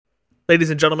Ladies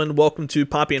and gentlemen, welcome to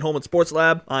Poppy and Holman Sports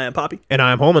Lab. I am Poppy. And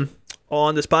I'm Holman.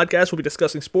 On this podcast, we'll be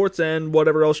discussing sports and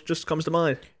whatever else just comes to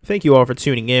mind. Thank you all for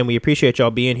tuning in. We appreciate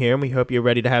y'all being here, and we hope you're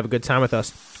ready to have a good time with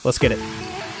us. Let's get it.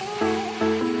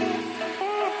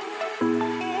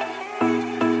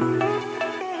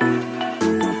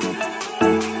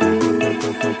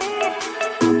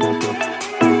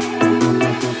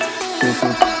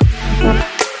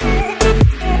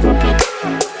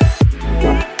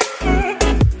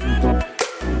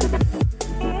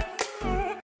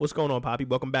 What's going on, Poppy?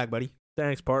 Welcome back, buddy.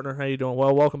 Thanks, partner. How you doing?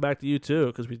 Well, welcome back to you, too,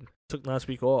 because we took last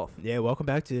week off. Yeah, welcome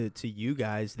back to you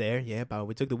guys there. Yeah, but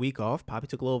we took the week off. Poppy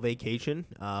took a little vacation.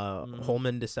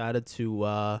 Holman decided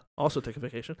to also take a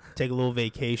vacation. Take a little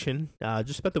vacation.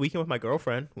 Just spent the weekend with my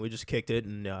girlfriend. We just kicked it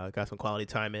and got some quality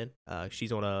time in.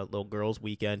 She's on a little girls'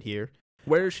 weekend here.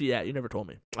 Where is she at? You never told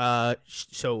me.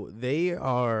 So they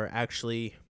are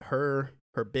actually her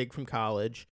big from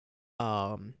college,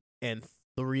 and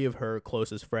three of her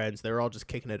closest friends. They're all just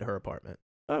kicking it at her apartment.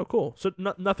 Oh, cool. So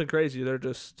nothing crazy. They're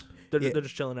just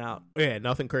chilling out. Yeah,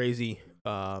 nothing crazy.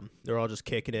 They're all just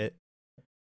kicking it,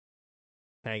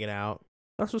 hanging out.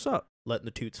 That's what's up. Letting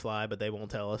the toots fly, but they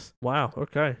won't tell us. Wow.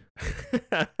 Okay.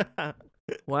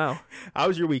 Wow. How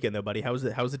was your weekend, though, buddy? How was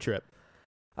the trip?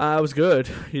 It was good.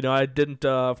 You know, I didn't.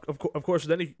 Of course,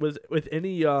 with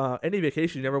any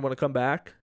vacation, you never want to come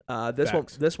back.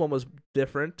 This one was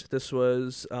different. This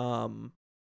was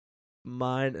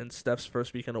mine and Steph's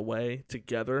first weekend away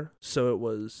together, so it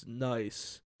was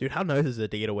nice. Dude, how nice is it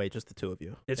to get away just the two of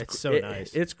you? It's so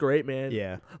nice. It's great, man.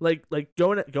 Yeah. Like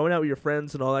going out with your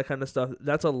friends and all that kind of stuff.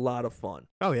 That's a lot of fun.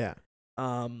 Oh yeah.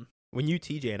 When you,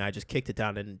 TJ, and I just kicked it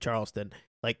down in Charleston,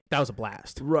 like that was a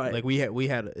blast. Right. Like we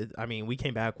had. I mean, we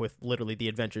came back with literally the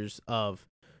adventures of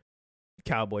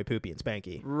Cowboy, Poopy, and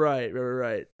Spanky. Right.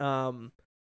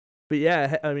 But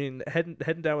yeah, I mean,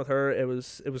 heading down with her, it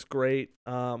was great.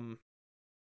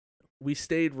 We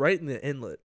stayed right in the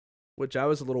inlet, which I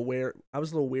was a little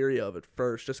weary of at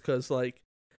first, just because like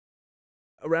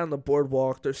around the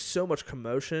boardwalk, there's so much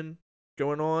commotion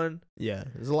going on. Yeah,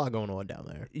 there's a lot going on down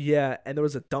there. Yeah, and there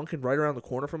was a Dunkin' right around the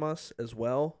corner from us as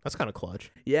well. That's kind of clutch.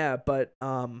 Yeah, but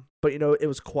you know, it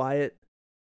was quiet.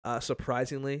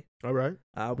 Surprisingly. All right.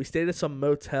 We stayed at some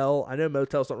motel. I know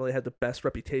motels don't really have the best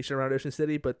reputation around Ocean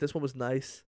City, but this one was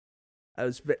nice.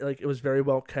 It was very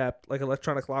well kept, like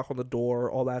electronic lock on the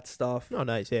door, all that stuff. Oh,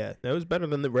 nice, yeah. That was better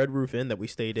than the Red Roof Inn that we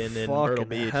stayed in Myrtle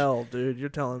Beach. Hell, dude, you're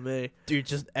telling me. Dude,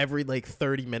 just every like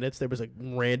 30 minutes there was like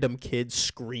random kids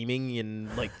screaming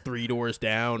in like 3 doors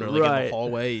down or like in the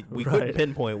hallway. We couldn't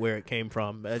pinpoint where it came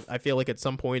from. I feel like at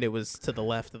some point it was to the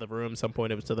left of the room, some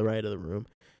point it was to the right of the room.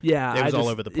 Yeah, it was all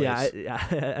over the place.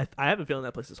 Yeah, I have a feeling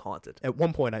that place is haunted. At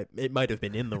one point, it might have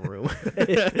been in the room.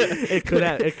 it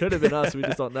could have been us. We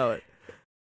just don't know it.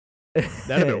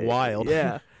 That'd have been wild.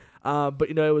 Yeah, but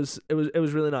you know, it was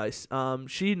really nice.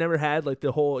 She never had like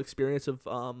the whole experience of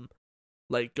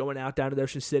like going out down to the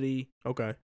Ocean City.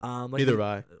 Okay. Like, neither have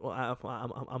I.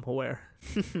 Well, I'm aware.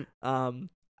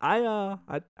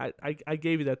 I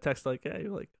gave you that text like, hey,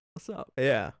 like, what's up?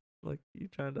 Yeah. Like, you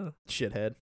trying to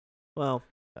shithead. Well,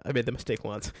 I made the mistake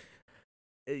once.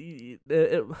 It's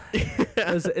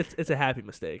a happy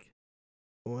mistake.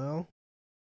 Well,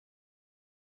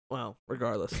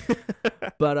 regardless.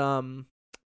 But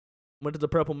went to the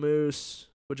Purple Moose,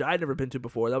 which I'd never been to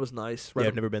before. That was nice.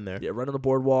 I've never been there. Yeah, right on the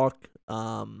boardwalk.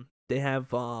 They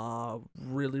have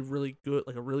really good,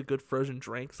 like a really good frozen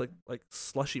drinks, like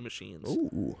slushy machines.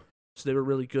 Ooh. So they were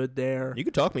really good there. You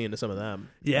could talk me into some of them.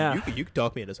 Yeah. You could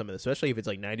talk me into some of this, especially if it's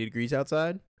like 90 degrees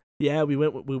outside. Yeah, we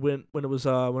went when it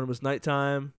was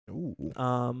nighttime. Ooh.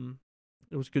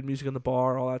 It was good music in the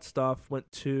bar, all that stuff.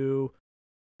 Went to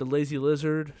the Lazy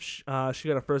Lizard. She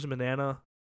got a frozen banana.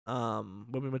 When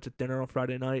we went to dinner on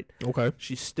Friday night. Okay.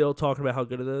 She's still talking about how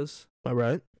good it is. All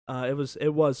right. It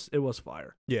was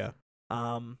fire. Yeah.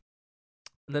 And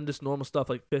then just normal stuff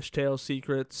like Fishtail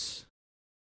Secrets.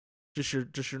 Just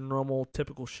your normal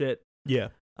typical shit. Yeah.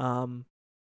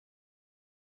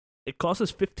 It costs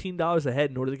us $15 a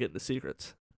head in order to get into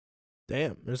Secrets.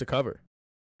 Damn, there's a cover.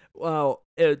 Well,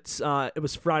 it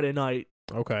was Friday night.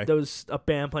 Okay. There was a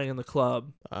band playing in the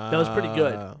club. That was pretty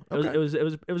good. Okay. It was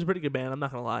a pretty good band. I'm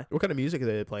not gonna lie. What kind of music are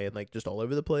they playing? Like just all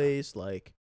over the place,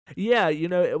 like. Yeah, you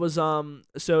know, it was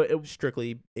so it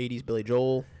strictly 80s Billy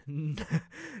Joel.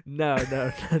 No,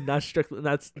 not strictly.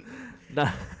 That's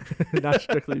not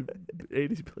strictly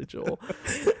 80s Billy Joel.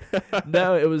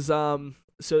 No, it was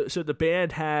so the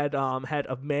band had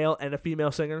a male and a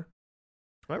female singer.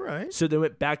 All right. So they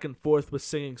went back and forth with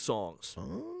singing songs.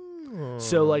 Oh.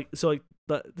 So like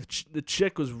the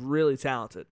chick was really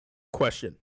talented.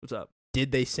 Question. What's up?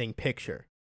 did they sing Picture?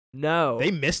 No.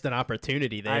 They missed an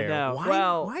opportunity there. I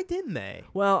know. Why didn't they?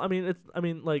 Well, I mean,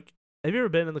 like, have you ever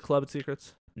been in the Club at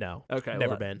Secrets? No. Okay.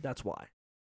 Never been. That's why.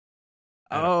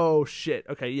 Oh shit.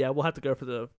 Okay, yeah, we'll have to go for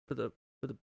the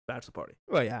bachelor party.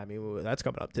 Well, yeah, I mean that's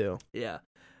coming up too. Yeah,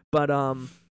 but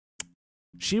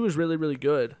she was really really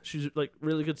good. She's like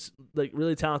really good, like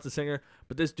really talented singer.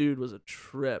 But this dude was a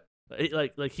trip. He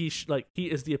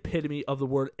is the epitome of the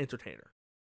word entertainer.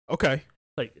 Okay.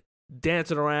 Like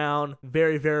dancing around,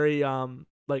 very very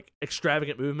like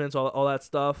extravagant movements, all that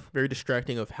stuff. Very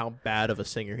distracting of how bad of a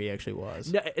singer he actually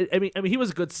was. Yeah, I mean he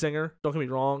was a good singer. Don't get me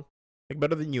wrong. Like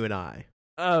better than you and I.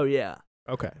 Oh yeah.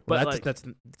 Okay, well, but that's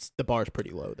the bar's pretty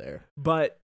low there.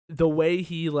 But the way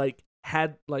he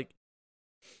had the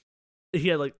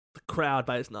crowd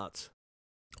by his nuts.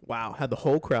 Wow, had the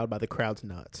whole crowd by the crowd's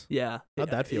nuts. Yeah. How'd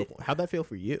that feel? How'd that feel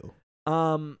for you?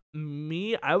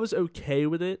 Me, I was okay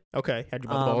with it. Okay, had you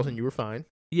by the balls and you were fine.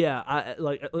 Yeah, I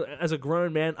as a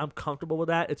grown man, I'm comfortable with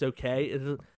that. It's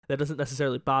okay. That doesn't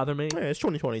necessarily bother me. Yeah, it's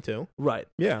 2022. Right.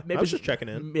 Yeah, maybe I was just checking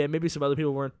in. Yeah, maybe some other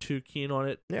people weren't too keen on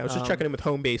it. Yeah, I was just checking in with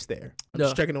home base there. I'm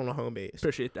just checking on a home base.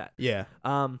 Appreciate that. Yeah.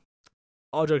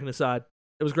 All joking aside,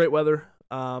 it was great weather.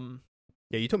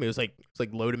 Yeah, you told me it was like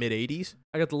low to mid 80s.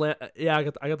 I got to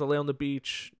lay on the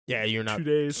beach. Yeah, you're not 2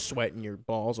 days sweating your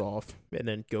balls off and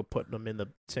then go putting them in the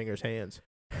singer's hands.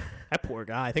 That poor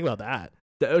guy. Think about that.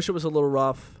 The ocean was a little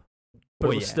rough,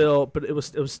 but it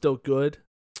was still good.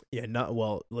 Yeah,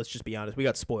 well, let's just be honest. We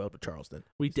got spoiled with Charleston.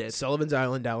 We did. Sullivan's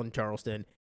Island down in Charleston,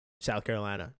 South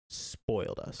Carolina,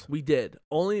 spoiled us. We did.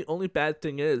 Only bad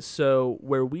thing is, so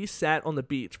where we sat on the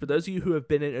beach, for those of you who have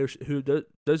been in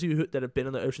those of you that have been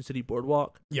on the Ocean City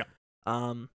Boardwalk, yeah,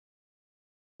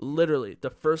 literally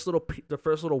the first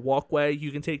little walkway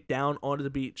you can take down onto the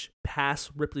beach,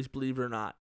 past Ripley's Believe It or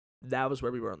Not, that was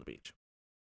where we were on the beach.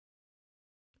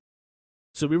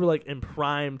 So we were like in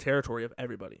prime territory of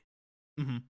everybody.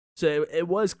 Mm-hmm. So it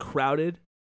was crowded,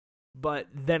 but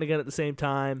then again at the same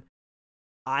time,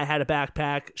 I had a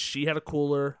backpack, she had a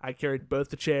cooler, I carried both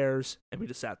the chairs, and we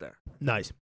just sat there.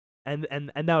 Nice.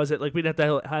 And that was it. Like we didn't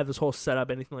have to have this whole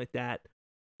setup, anything like that.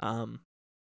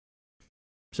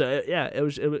 So yeah, it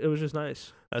was just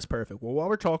nice. That's perfect. Well, while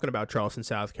we're talking about Charleston,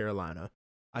 South Carolina,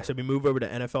 I said we move over to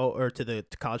NFL or to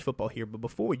college football here. But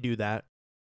before we do that,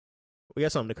 we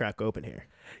got something to crack open here.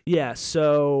 Yeah.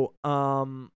 So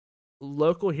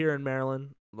local here in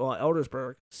Maryland, well,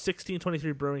 Eldersburg,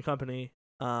 1623 Brewing Company.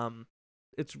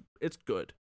 It's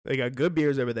good. They got good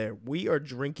beers over there. We are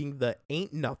drinking the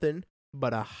Ain't Nothing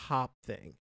But a Hop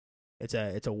thing. It's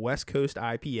a West Coast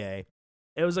IPA.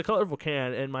 It was a colorful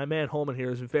can, and my man Holman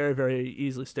here is very, very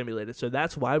easily stimulated, so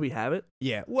that's why we have it.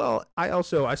 Yeah, well, I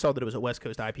saw that it was a West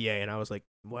Coast IPA, and I was like,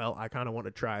 well, I kind of want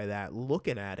to try that.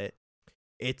 Looking at it,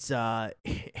 it's got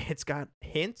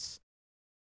hints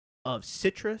of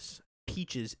citrus,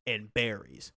 peaches, and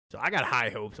berries. So I got high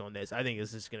hopes on this. I think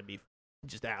this is going to be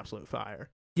just absolute fire.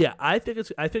 Yeah, I think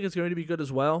it's going to be good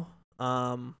as well.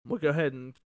 We'll go ahead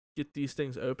and get these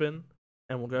things open,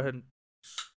 and we'll go ahead and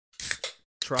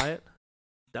try it.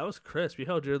 That was crisp. You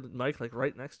held your mic like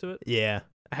right next to it. Yeah,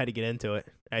 I had to get into it.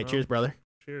 All right, cheers, brother.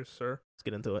 Cheers, sir. Let's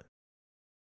get into it.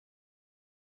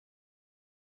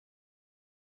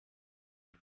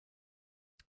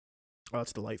 Oh,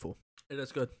 that's delightful. It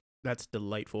is good. That's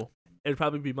delightful. It'd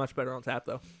probably be much better on tap,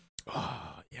 though.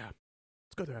 Oh, yeah.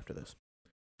 Let's go there after this.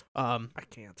 I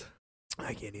can't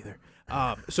either.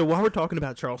 So while we're talking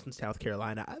about Charleston, South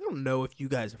Carolina, I don't know if you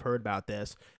guys have heard about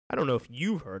this. I don't know if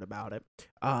you've heard about it.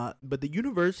 But the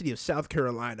University of South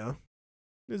Carolina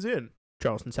is in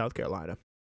Charleston, South Carolina.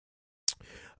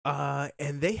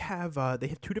 And they have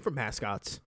two different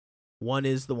mascots. One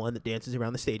is the one that dances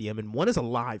around the stadium, and one is a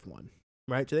live one,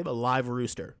 right? So they have a live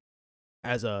rooster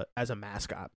as a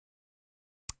mascot.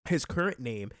 His current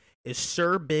name is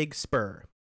Sir Big Spur.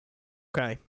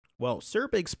 Okay. Well, Sir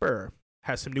Big Spur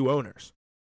has some new owners,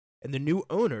 and the new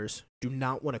owners do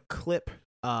not want to clip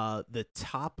the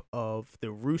top of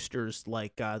the roosters,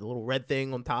 like the little red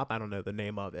thing on top. I don't know the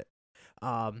name of it.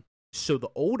 So the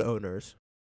old owners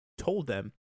told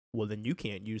them, well, then you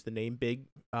can't use the name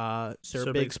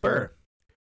Sir Big Spur.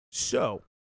 So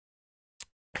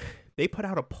they put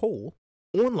out a poll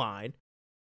online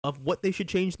of what they should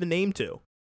change the name to.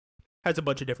 Has a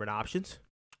bunch of different options.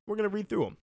 We're going to read through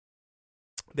them.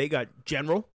 They got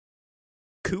General,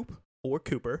 Coop or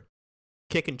Cooper,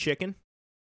 Kickin' Chicken,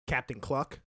 Captain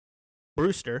Cluck,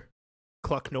 Brewster,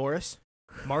 Cluck Norris,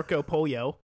 Marco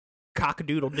Pollo,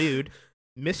 Cockadoodle Dude,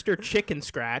 Mr. Chicken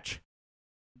Scratch,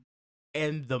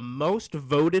 and the most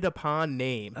voted upon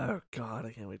name. Oh, God,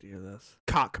 I can't wait to hear this.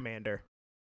 Cock Commander.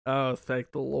 Oh,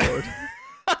 thank the Lord.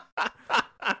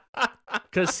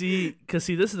 Cause see, this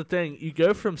is the thing. You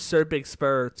go from Sir Big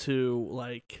Spur to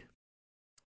like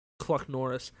Cluck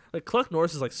Norris. Like Cluck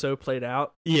Norris is like so played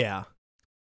out. Yeah.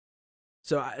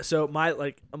 So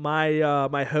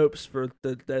my hopes for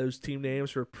those team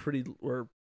names were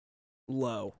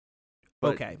low.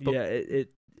 But okay. But yeah,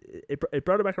 it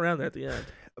brought it back around there at the end.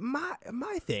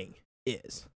 My thing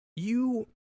is you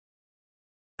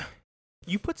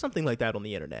put something like that on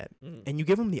the internet and you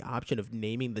give them the option of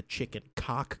naming the chicken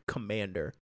Cock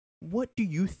Commander. What do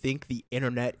you think the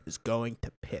internet is going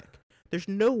to pick? There's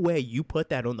no way you put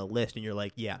that on the list and you're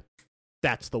like, yeah,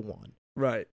 that's the one.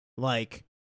 Right. Like,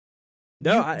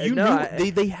 no,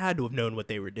 they had to have known what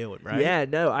they were doing, right? Yeah,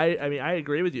 no, I mean, I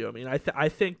agree with you. I mean, I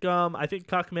think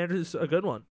Cock Commander is a good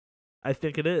one. I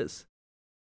think it is.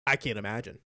 I can't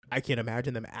imagine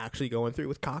them actually going through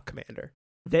with Cock Commander.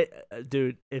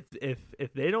 Dude, if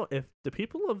the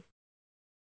people of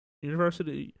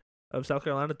University of South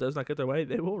Carolina does not get their way,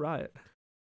 they will riot.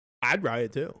 I'd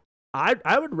riot too.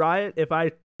 I would riot if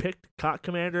I picked Cock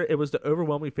Commander. It was the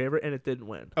overwhelming favorite and it didn't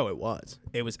win. Oh, it was.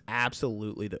 It was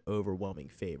absolutely the overwhelming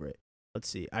favorite. Let's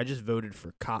see. I just voted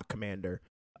for Cock Commander,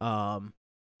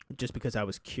 just because I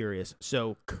was curious.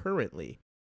 So currently,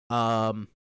 Mr.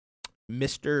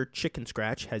 Chicken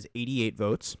Scratch has 88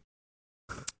 votes.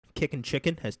 Kickin'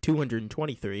 Chicken has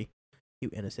 223. You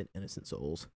innocent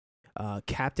souls.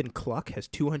 Captain Cluck has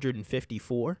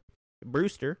 254.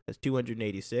 Brewster has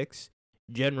 286.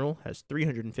 General has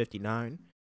 359.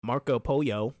 Marco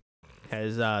Pollo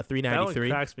has 393. That one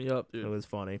cracks me up, dude. It was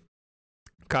funny.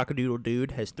 Cockadoodle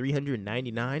Dude has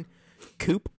 399.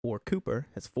 Coop or Cooper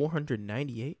has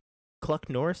 498. Cluck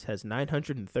Norris has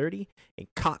 930. And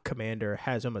Cock Commander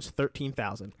has almost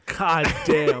 13,000. God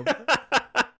damn.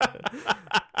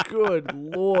 Good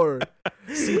Lord.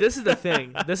 See, this is the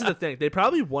thing. They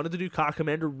probably wanted to do Cock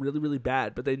Commander really, really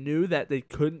bad, but they knew that they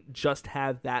couldn't just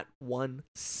have that one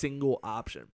single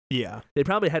option. Yeah. They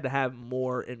probably had to have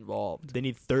more involved. They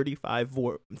need 35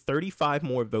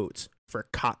 more votes for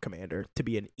Cock Commander to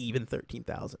be an even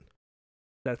 13,000.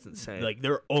 That's insane. Like,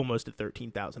 they're almost at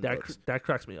 13,000 votes. That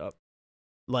cracks me up.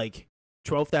 Like,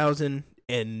 12,000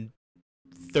 and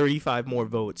 35 more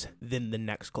votes than the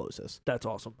next closest. That's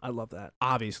awesome. I love that.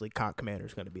 Obviously, Cock Commander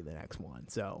is going to be the next one.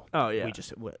 So, oh yeah,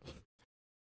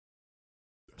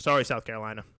 sorry, South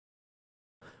Carolina.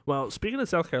 Well, speaking of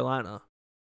South Carolina,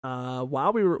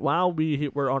 while we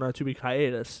were on our 2-week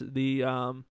hiatus, the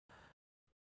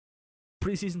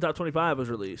preseason top 25 was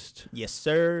released. Yes,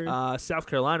 sir. South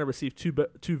Carolina received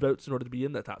two votes in order to be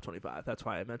in the top 25. That's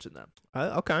why I mentioned them.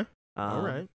 Okay. All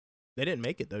right. They didn't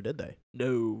make it, though, did they?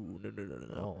 No.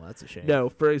 Oh, that's a shame. No,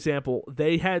 for example,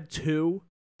 they had 2.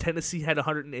 Tennessee had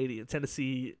 180, and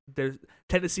Tennessee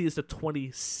is the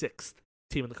 26th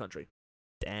team in the country.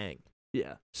 Dang.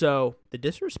 Yeah. So the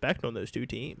disrespect on those two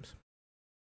teams.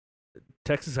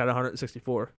 Texas had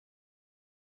 164.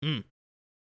 Mm.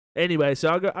 Anyway, so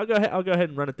I'll go ahead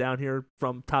and run it down here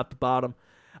from top to bottom.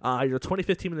 Your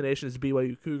 25th team in the nation is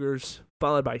BYU Cougars,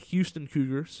 followed by Houston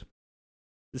Cougars.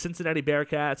 The Cincinnati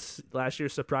Bearcats, last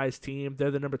year's surprise team.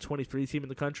 They're the number 23 team in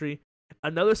the country.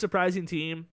 Another surprising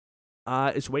team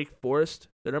is Wake Forest.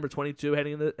 They're number 22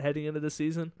 heading into this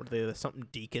season. What are they, something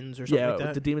Deacons or something like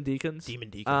that? The Demon Deacons. Demon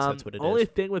Deacons, that's what it is. Only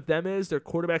thing with them is their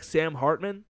quarterback, Sam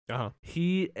Hartman. Uh-huh.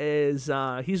 He is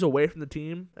he's away from the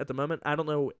team at the moment. I don't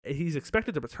know. He's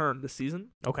expected to return this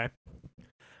season. Okay.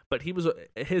 But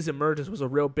his emergence was a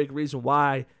real big reason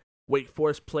why Wake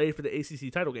Forest played for the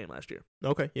ACC title game last year.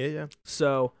 Okay, yeah.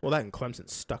 So that and Clemson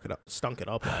stunk it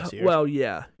up last year. Well,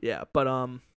 yeah, but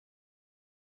I'm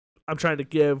trying to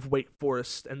give Wake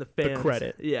Forest and the fans the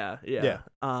credit. Yeah.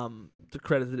 The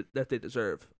credit that they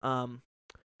deserve.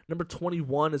 Number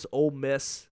 21 is Ole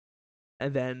Miss,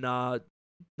 and then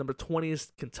number 20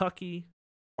 is Kentucky.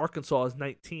 Arkansas is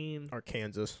 19.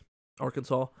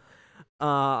 Arkansas.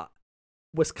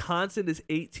 Wisconsin is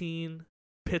 18.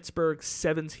 Pittsburgh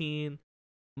 17.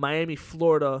 Miami,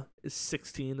 Florida is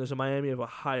 16. There's a Miami of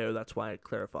Ohio. That's why I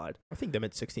clarified. I think them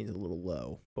at 16 is a little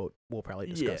low, but we'll probably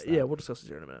discuss that. Yeah, we'll discuss this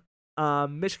here in a minute.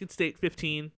 Michigan State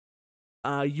 15.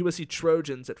 USC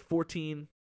Trojans at 14.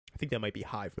 I think that might be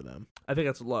high for them. I think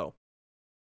that's low,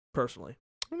 personally.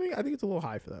 I think it's a little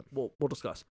high for them. We'll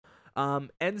discuss.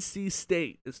 NC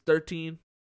State is 13.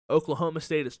 Oklahoma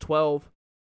State is 12.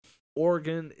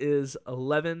 Oregon is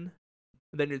 11.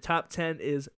 And then your top 10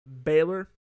 is Baylor.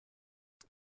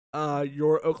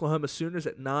 Your Oklahoma Sooners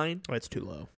at 9. Oh, that's too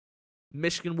low.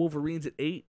 Michigan Wolverines at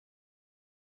 8.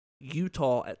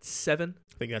 Utah at 7.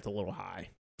 I think that's a little high.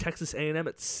 Texas A&M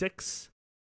at 6.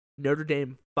 Notre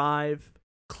Dame 5.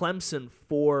 Clemson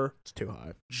 4. It's too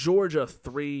high. Georgia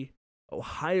 3.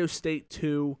 Ohio State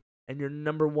 2. and your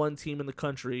number one team in the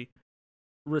country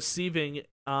receiving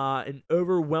an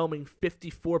overwhelming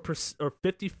 54% or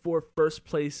 54 first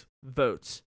place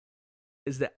votes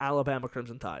is the Alabama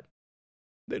Crimson Tide.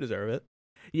 They deserve it.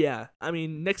 Yeah, I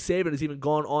mean, Nick Saban has even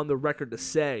gone on the record to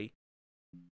say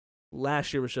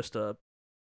last year was just a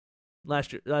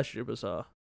last year was a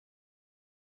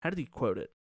how did he quote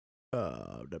it?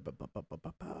 I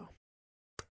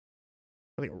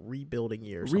think a rebuilding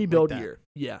year. Rebuild like year.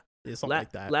 Yeah. Something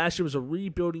like that. Last year was a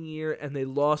rebuilding year, and they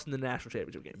lost in the national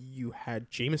championship game. You had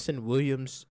Jameson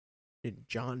Williams and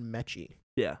John Mechie.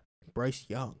 Yeah. Bryce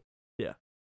Young. Yeah.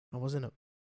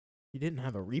 You didn't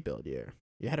have a rebuild year.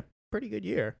 You had a pretty good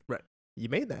year. Right. You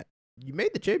made that. You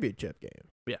made the championship game.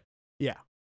 Yeah. Yeah.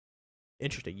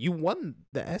 Interesting. You won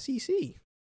the SEC.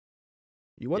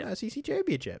 You won the SEC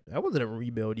championship. That wasn't a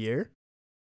rebuild year.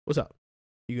 What's up?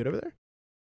 You good over there?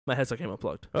 My headset came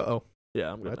unplugged. Uh-oh.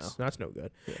 Yeah, I'm good now. That's no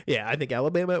good. Yeah, I think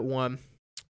Alabama at 1.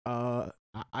 I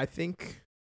think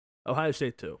Ohio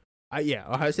State 2.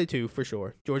 Ohio State 2 for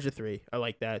sure. Georgia 3. I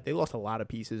like that. They lost a lot of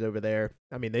pieces over there.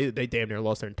 I mean, they damn near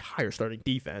lost their entire starting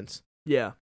defense.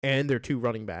 Yeah. And their 2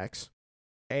 running backs.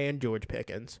 And George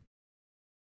Pickens.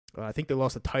 I think they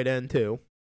lost a tight end too.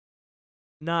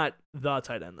 Not the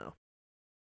tight end though.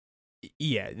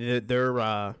 Yeah,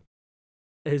 they're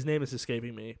his name is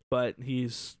escaping me, but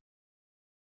he's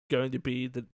going to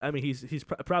be he's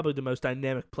probably the most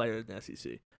dynamic player in the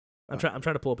SEC. I'm trying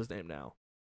to pull up his name now.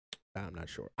 I'm not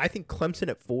sure. I think Clemson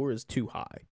at 4 is too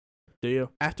high. Do you?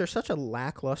 After such a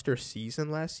lackluster season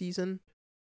last season,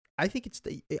 I think it's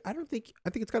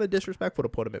kind of disrespectful to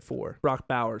put him at 4. Brock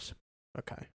Bowers.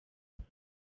 Okay.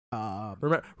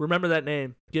 Remember that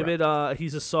name. Give it.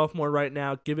 He's a sophomore right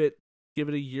now. Give it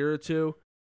a year or two.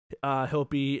 He'll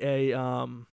be a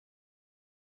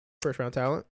first round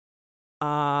talent.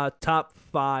 Top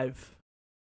 5.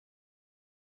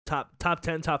 Top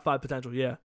 10, top 5 potential.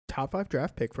 Yeah. Top 5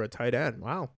 draft pick for a tight end.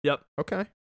 Wow. Yep. Okay.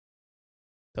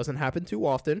 Doesn't happen too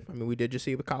often. I mean, we did just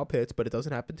see it with Kyle Pitts, but it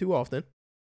doesn't happen too often.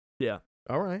 Yeah.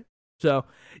 All right. So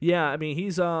yeah, I mean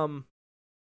he's very,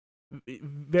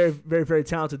 very, very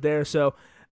talented there. So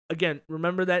again,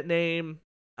 remember that name.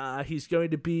 He's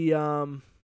going to be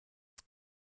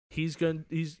he's going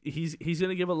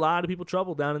to give a lot of people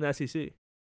trouble down in the SEC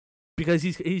because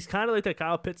he's kind of like that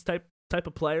Kyle Pitts type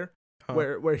of player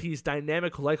where he's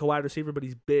dynamic like a wide receiver, but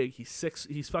he's big.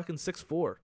 He's fucking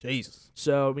 6'4". Jesus.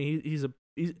 So I mean he's a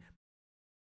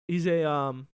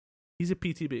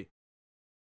PTB.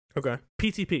 Okay.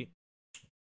 PTP.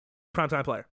 Primetime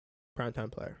player.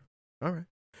 Primetime player. All right.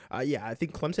 Yeah, I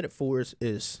think Clemson at 4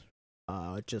 is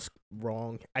just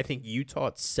wrong. I think Utah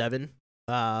at 7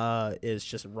 is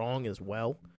just wrong as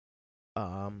well.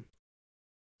 I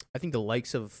think the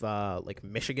likes of like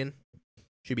Michigan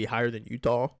should be higher than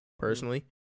Utah, personally.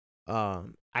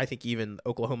 I think even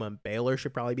Oklahoma and Baylor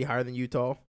should probably be higher than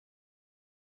Utah.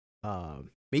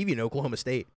 Maybe in Oklahoma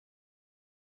State.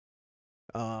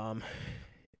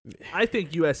 I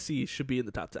think USC should be in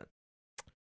the top 10.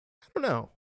 I don't know.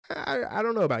 I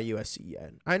don't know about USC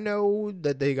yet. I know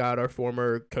that they got our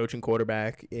former coach and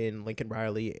quarterback in Lincoln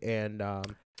Riley and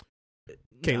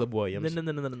Caleb Williams.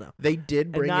 No. They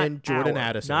did bring in Jordan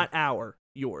Addison. Not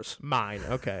yours. Mine.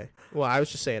 Okay. Well, I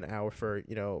was just saying our for,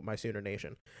 my Sooner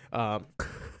Nation. I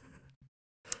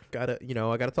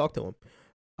gotta talk to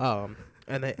him.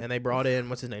 And they brought in,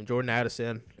 what's his name? Jordan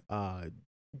Addison.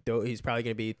 He's probably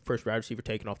going to be first wide receiver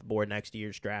taken off the board next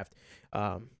year's draft,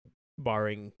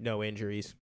 barring no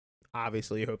injuries.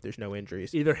 Obviously, I hope there's no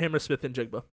injuries. Either him or Smith and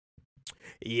Jigba.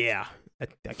 Yeah,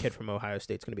 that kid from Ohio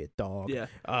State's going to be a dog. Yeah.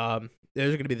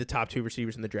 Those are going to be the top 2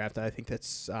 receivers in the draft. I think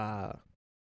that's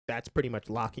pretty much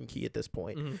lock and key at this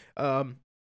point. Mm-hmm.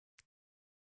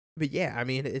 But yeah, I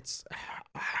mean, it's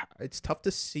tough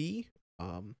to see.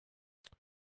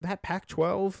 That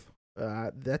Pac-12,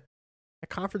 that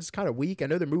conference is kind of weak. I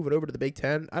know they're moving over to the Big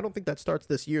Ten. I don't think that starts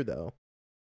this year, though.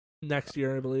 Next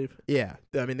year, I believe. Yeah.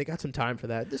 I mean, they got some time for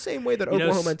that. The same way that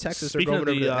Oklahoma and Texas are going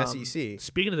over to the SEC.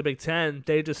 Speaking of the Big Ten,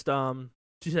 they just had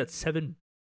 $7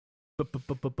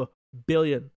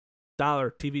 billion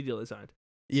TV deal they signed.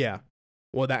 Yeah.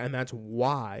 Well, that's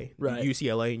why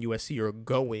UCLA and USC are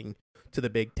going to the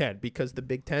Big Ten, because the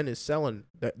Big Ten is selling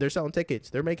tickets.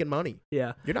 They're making money.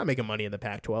 Yeah. You're not making money in the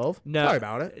Pac-12. No. Sorry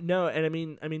about it. No, and I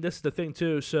mean this is the thing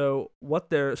too. So what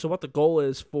the goal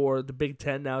is for the Big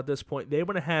Ten now at this point, they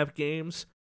want to have games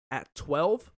at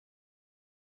 12.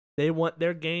 They want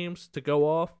their games to go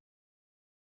off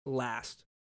last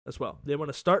as well. They want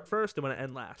to start first, they want to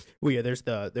end last. Well, yeah, there's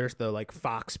the like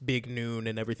Fox Big Noon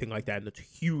and everything like that, and it's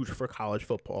huge for college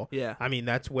football. Yeah. I mean,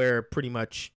 that's where pretty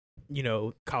much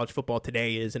college football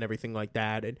today is and everything like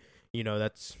that. And,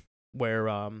 that's where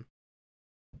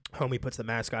homie puts the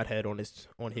mascot head on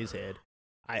his head.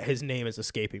 His name is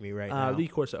escaping me right now. Lee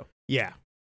Corso. Yeah,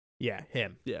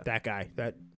 him. Yeah, that guy.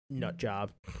 That nut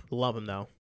job. Love him though.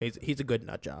 He's a good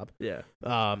nut job. Yeah.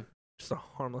 Just a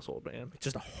harmless old man.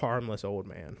 Just a harmless old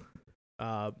man.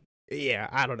 Yeah.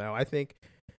 I don't know. I think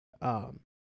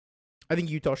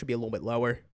Utah should be a little bit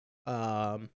lower.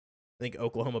 I think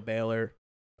Oklahoma, Baylor,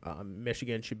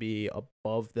 Michigan should be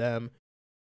above them.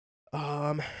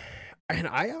 And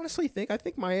I honestly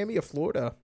think Miami of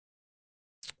Florida,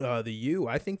 the U,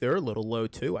 I think they're a little low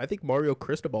too. I think Mario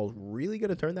Cristobal's really going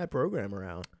to turn that program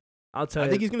around. I'll tell you. I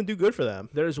think he's going to do good for them.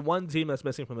 There's one team that's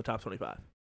missing from the top 25.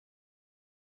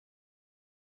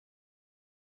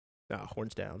 Nah,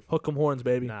 horns down. Hook 'em horns,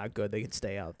 baby. Nah, good. They can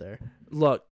stay out there.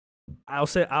 Look, I'll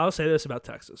say this about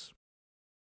Texas.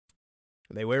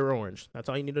 They wear orange. That's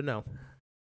all you need to know.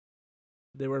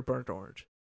 They wear burnt orange.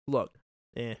 Look,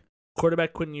 Yeah.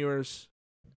 Quarterback Quinn Ewers,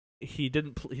 he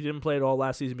didn't play at all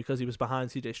last season because he was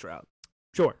behind C.J. Stroud.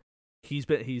 Sure. He's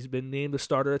been named the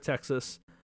starter at Texas.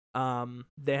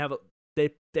 They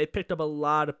picked up a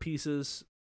lot of pieces,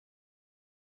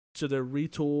 so they're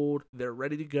retooled. They're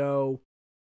ready to go.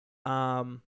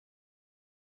 But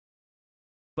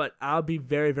I'll be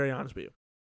very, very honest with you.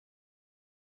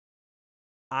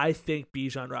 I think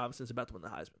Bijan Robinson's about to win the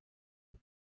Heisman.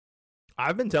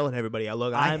 I've been telling everybody, I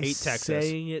hate Texas. I'm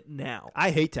saying it now.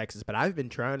 I hate Texas, but I've been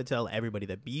trying to tell everybody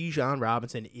that Bijan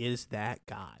Robinson is that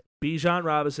guy. Bijan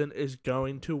Robinson is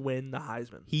going to win the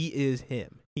Heisman. He is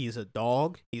him. He's a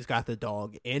dog. He's got the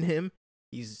dog in him.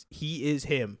 He is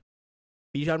him.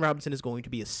 Bijan Robinson is going to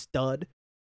be a stud.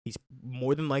 He's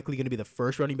more than likely going to be the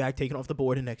first running back taken off the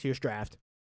board in next year's draft.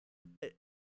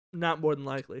 Not more than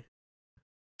likely.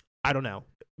 I don't know.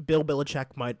 Bill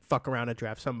Belichick might fuck around and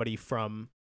draft somebody from,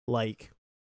 like,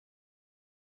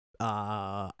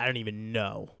 I don't even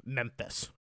know, Memphis.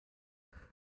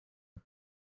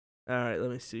 All right,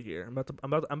 let me see here. I'm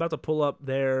about to pull up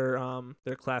their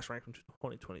class rank from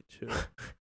 2022.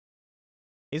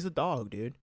 He's a dog,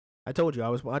 dude. I told you I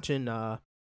was watching.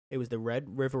 It was the Red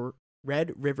River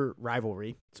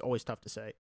rivalry. It's always tough to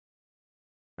say.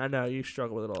 I know you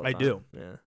struggle with it all the time. I do.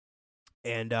 Yeah.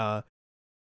 And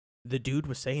the dude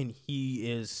was saying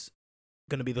he is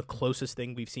gonna be the closest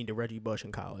thing we've seen to Reggie Bush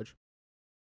in college.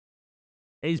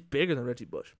 And he's bigger than Reggie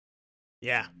Bush.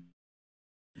 Yeah.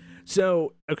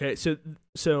 So okay,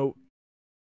 so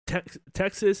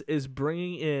Texas is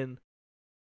bringing in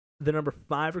the number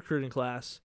 5 recruiting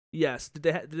class. Yes, did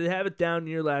they have it down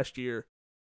near last year?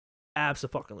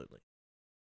 Absolutely.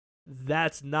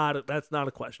 That's not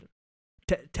a question.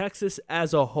 Texas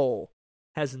as a whole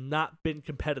has not been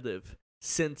competitive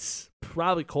since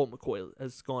probably Colt McCoy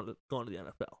has gone to the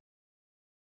NFL.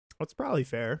 That's probably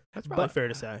fair. That's probably fair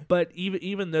to say. But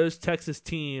even those Texas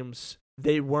teams,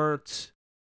 they weren't.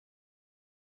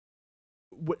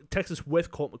 Texas with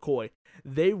Colt McCoy,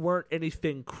 they weren't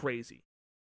anything crazy.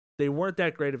 They weren't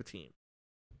that great of a team.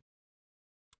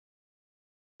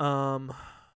 Heavens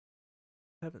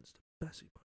to Bessie.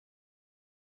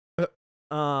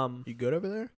 You good over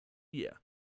there? Yeah.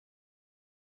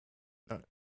 All right.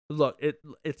 Look,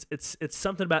 it's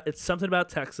something about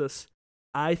Texas.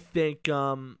 I think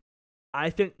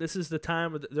this is the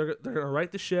time where they're gonna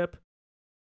right the ship.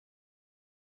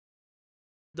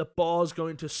 The ball is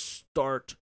going to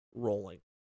start rolling.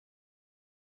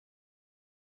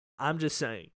 I'm just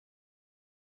saying,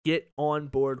 get on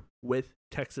board with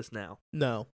Texas now.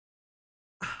 No.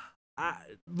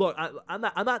 I'm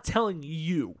not telling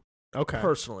you. Okay.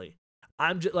 Personally,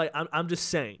 I'm just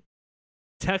saying,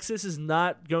 Texas is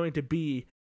not going to be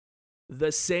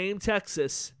the same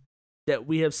Texas that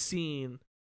we have seen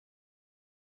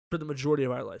for the majority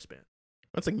of our lifespan.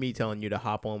 That's like me telling you to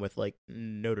hop on with like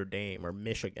Notre Dame or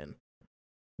Michigan.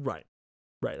 Right.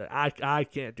 I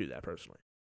can't do that personally.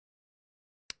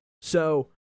 So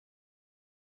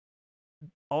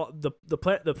all the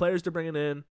players they're bringing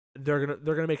in, they're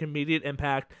gonna make immediate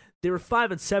impact. They were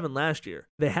 5-7 last year.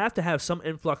 They have to have some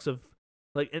influx of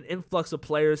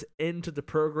players into the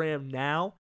program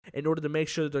now in order to make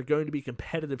sure that they're going to be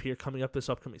competitive here coming up this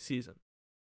upcoming season.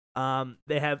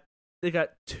 They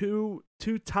got two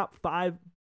top 5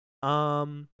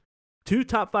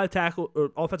 tackle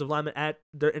or offensive linemen at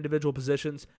their individual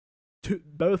positions.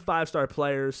 Both 5-star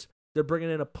players. They're bringing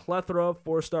in a plethora of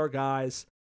 4-star guys.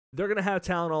 They're going to have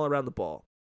talent all around the ball.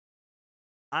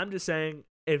 I'm just saying,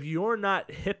 if you're not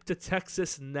hip to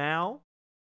Texas now,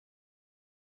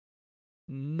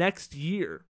 next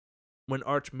year, when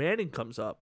Arch Manning comes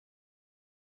up,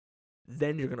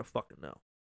 then you're going to fucking know.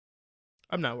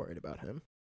 I'm not worried about him.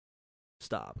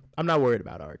 Stop. I'm not worried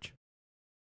about Arch.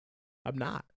 I'm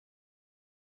not.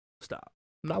 Stop.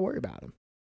 I'm not worried about him.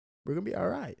 We're going to be all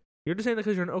right. You're just saying that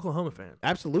because you're an Oklahoma fan.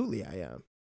 Absolutely, I am.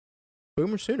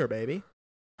 Boomer Sooner, baby.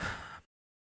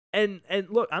 And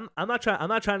look, I'm not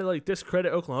trying to like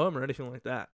discredit Oklahoma or anything like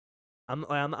that. I'm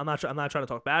not trying to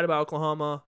talk bad about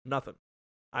Oklahoma. Nothing.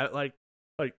 I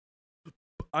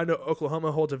know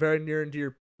Oklahoma holds a very near and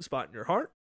dear spot in your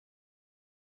heart.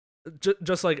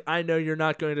 Just like I know you're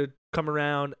not going to come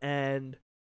around and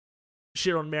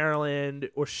shit on Maryland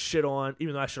or shit on,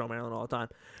 even though I shit on Maryland all the time,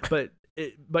 but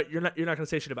you're not going to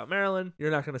say shit about Maryland.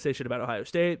 You're not going to say shit about Ohio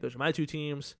State. Those are my two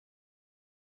teams.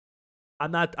 I'm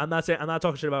not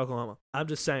talking shit about Oklahoma. I'm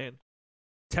just saying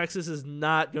Texas is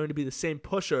not going to be the same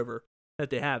pushover that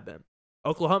they have been.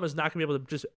 Oklahoma's not going to be able to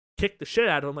just kick the shit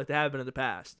out of them like they have been in the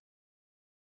past.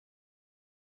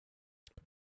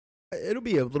 It'll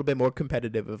be a little bit more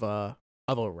competitive of a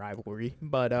rivalry,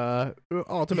 but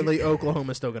ultimately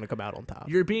Oklahoma's still going to come out on top.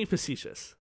 You're being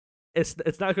facetious. It's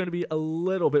not going to be a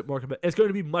little bit more competitive. It's going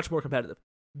to be much more competitive.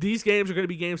 These games are going to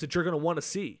be games that you're going to want to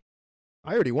see.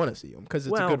 I already want to see them because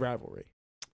it's a good rivalry.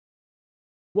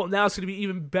 Well, now it's going to be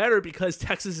even better because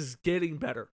Texas is getting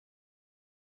better.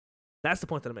 That's the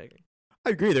point that I'm making.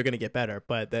 I agree they're going to get better,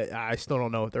 but I still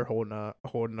don't know if they're holding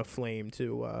a flame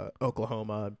to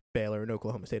Oklahoma, Baylor, and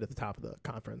Oklahoma State at the top of the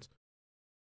conference.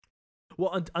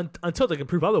 Well, until they can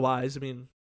prove otherwise, I mean,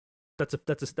 that's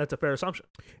a fair assumption.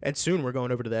 And soon we're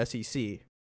going over to the SEC,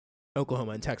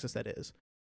 Oklahoma and Texas, that is.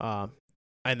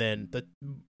 And then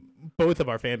both of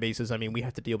our fan bases, I mean, we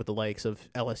have to deal with the likes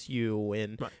of LSU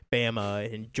and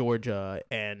Bama and Georgia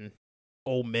and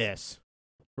Ole Miss.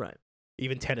 Right.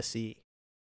 Even Tennessee.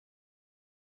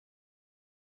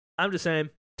 I'm just saying,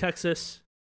 Texas,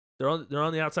 they're on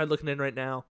the outside looking in right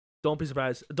now. Don't be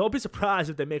surprised. Don't be surprised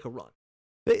if they make a run.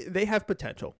 They have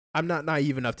potential. I'm not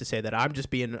naive enough to say that. I'm just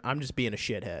being a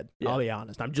shithead. Yeah. I'll be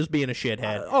honest. I'm just being a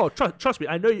shithead. Trust me.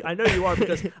 I know you are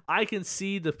because I can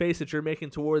see the face that you're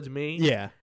making towards me. Yeah.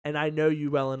 And I know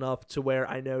you well enough to where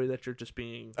I know that you're just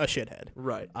being a shithead.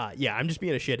 Right. Yeah, I'm just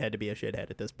being a shithead to be a shithead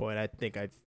at this point. I think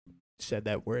I've said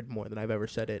that word more than I've ever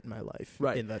said it in my life.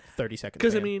 Right. In the 30 seconds.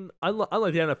 Because I mean,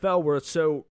 unlike the NFL where it's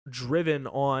so driven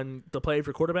on the play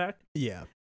for quarterback. Yeah.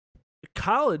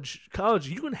 College,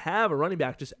 you can have a running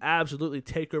back just absolutely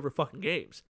take over fucking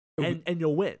games, and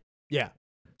you'll win. Yeah.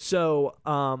 So,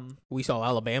 we saw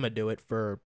Alabama do it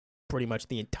for pretty much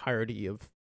the entirety of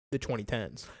the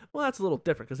 2010s. Well, that's a little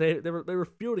different because they were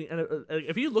fielding, and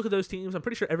if you look at those teams, I'm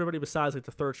pretty sure everybody besides like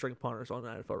the third string punters on the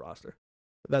NFL roster.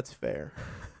 That's fair.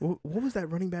 What was that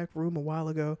running back room a while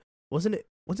ago? Wasn't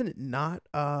it not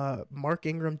Mark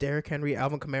Ingram, Derrick Henry,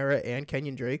 Alvin Kamara, and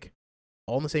Kenyon Drake?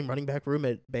 All in the same running back room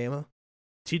at Bama?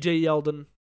 T.J. Yeldon,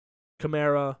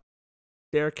 Kamara,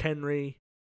 Derrick Henry.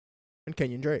 And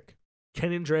Kenyon Drake.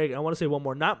 I want to say one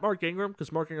more. Not Mark Ingram,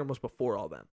 because Mark Ingram was before all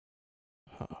them.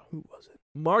 Who was it?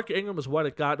 Mark Ingram was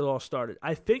what got it all started.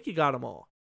 I think he got them all.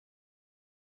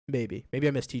 Maybe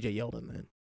I missed T.J. Yeldon then.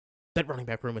 That running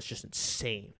back room was just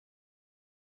insane.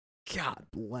 God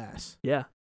bless. Yeah.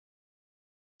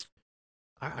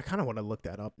 I kind of want to look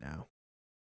that up now.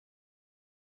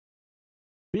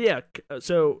 But yeah,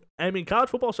 so, I mean, college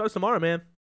football starts tomorrow, man.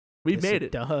 We've made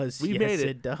it. We made it.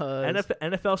 It does.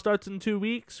 NFL starts in 2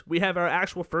 weeks. We have our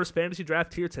actual first fantasy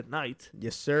draft here tonight.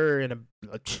 Yes, sir. In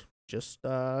just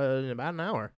in about an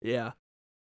hour. Yeah.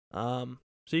 So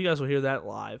you guys will hear that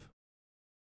live.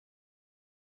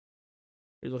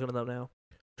 Are you looking it up now?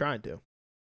 Trying to.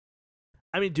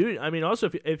 I mean, dude. I mean,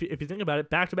 also if you think about it,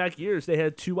 back-to-back years they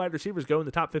had 2 wide receivers go in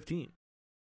the top 15.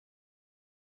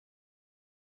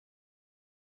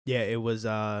 Yeah, it was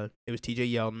T.J.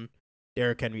 Yeldon,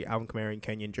 Derrick Henry, Alvin Kamara, and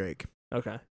Kenyon Drake.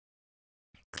 Okay.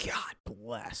 God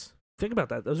bless. Think about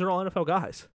that. Those are all NFL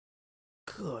guys.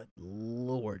 Good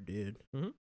Lord, dude. Mm-hmm.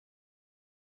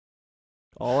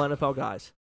 All NFL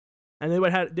guys. And they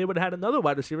would have had another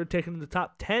wide receiver taken in the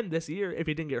top 10 this year if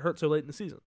he didn't get hurt so late in the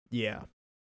season. Yeah.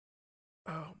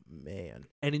 Oh, man.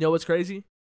 And you know what's crazy?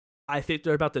 I think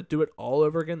they're about to do it all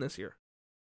over again this year.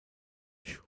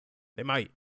 They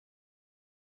might.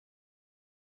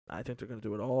 I think they're going to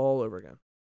do it all over again.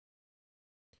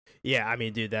 Yeah, I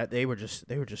mean, dude, they were just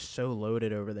so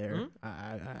loaded over there.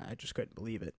 Mm-hmm. I just couldn't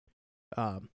believe it.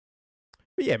 But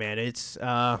yeah, man, it's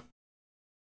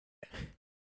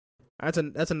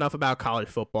that's enough about college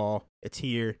football. It's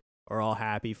here. We're all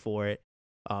happy for it.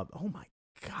 Oh my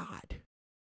God.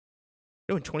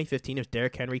 You know, in 2015, it was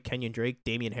Derrick Henry, Kenyon Drake,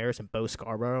 Damian Harris, and Bo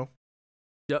Scarborough.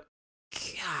 Yep.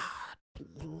 God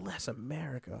bless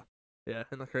America. Yeah,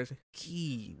 isn't that crazy?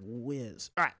 Gee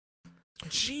whiz. All right.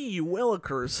 Gee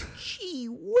Willikers. Gee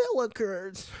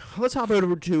Willikers. Let's hop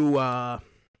over to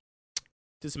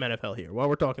some NFL here. While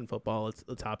we're talking football,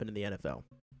 let's hop into the NFL.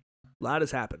 A lot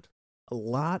has happened. A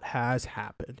lot has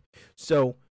happened.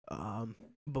 So,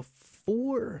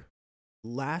 before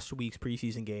last week's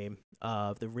preseason game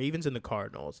of the Ravens and the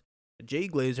Cardinals, Jay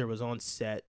Glazer was on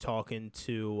set talking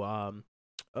to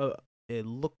it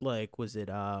looked like, was it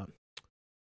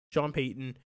Sean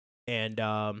Payton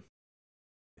and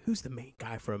who's the main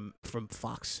guy from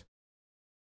Fox?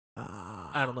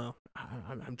 I don't know.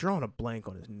 I'm drawing a blank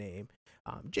on his name.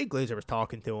 Jay Glazer was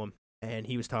talking to him, and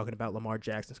he was talking about Lamar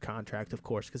Jackson's contract, of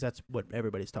course, because that's what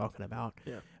everybody's talking about.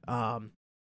 Yeah.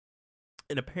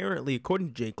 And apparently, according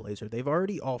to Jay Glazer, they've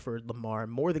already offered Lamar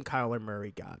more than Kyler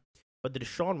Murray got. But the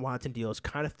Deshaun Watson deal is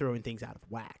kind of throwing things out of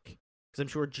whack, because I'm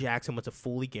sure Jackson wants a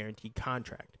fully guaranteed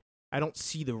contract. I don't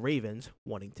see the Ravens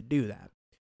wanting to do that.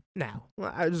 Now,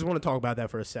 I just want to talk about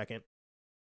that for a second.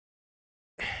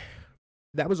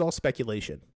 That was all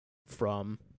speculation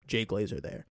from Jay Glazer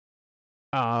there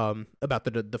about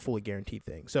the fully guaranteed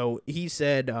thing. So he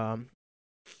said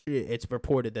it's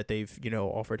reported that they've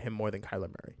offered him more than Kyler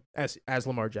Murray, as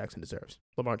Lamar Jackson deserves.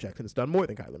 Lamar Jackson has done more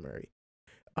than Kyler Murray.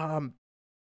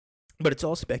 But it's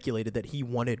all speculated that he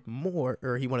wanted more,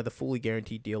 or he wanted the fully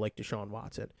guaranteed deal like Deshaun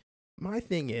Watson. My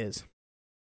thing is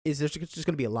there's just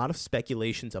going to be a lot of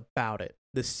speculations about it.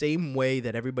 The same way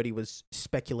that everybody was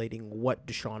speculating what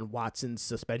Deshaun Watson's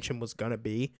suspension was going to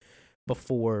be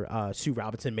before Sue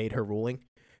Robinson made her ruling.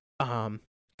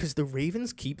 Because the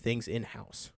Ravens keep things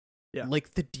in-house. Yeah.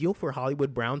 Like, the deal for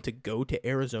Hollywood Brown to go to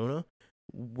Arizona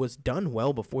was done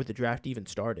well before the draft even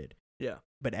started. Yeah.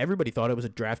 But everybody thought it was a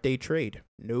draft day trade.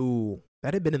 No,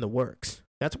 that had been in the works.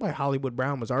 That's why Hollywood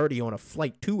Brown was already on a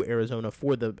flight to Arizona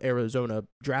for the Arizona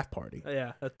draft party.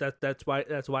 Yeah, that's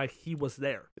why he was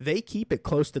there. They keep it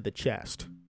close to the chest.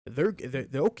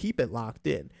 They'll keep it locked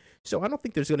in. So I don't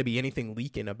think there's going to be anything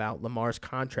leaking about Lamar's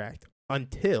contract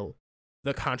until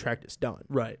the contract is done.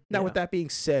 Right. Now, with that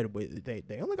being said,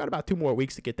 they only got about 2 more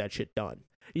weeks to get that shit done.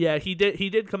 Yeah, he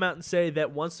did come out and say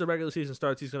that once the regular season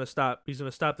starts, he's going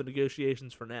to stop the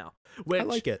negotiations for now. Which, I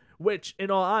like it. Which, in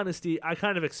all honesty, I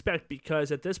kind of expect,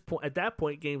 because at that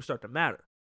point, games start to matter.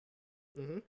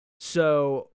 Mm-hmm.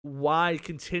 So why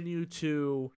continue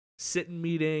to sit in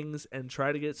meetings and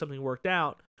try to get something worked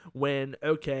out when,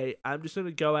 okay, I'm just going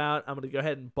to go out, I'm going to go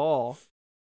ahead and ball.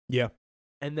 Yeah.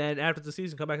 And then after the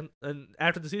season, come back, and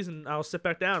after the season, I'll sit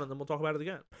back down, and then we'll talk about it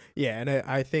again. Yeah, and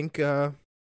I think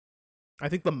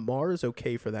Lamar is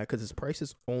okay for that, because his price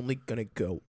is only going to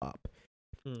go up.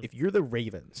 If you're the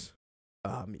Ravens,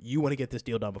 you want to get this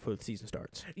deal done before the season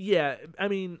starts. Yeah, I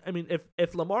mean,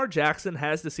 if Lamar Jackson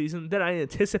has the season that I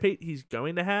anticipate he's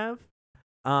going to have,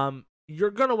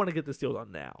 you're gonna want to get this deal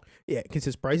done now. Yeah, because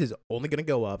his price is only going to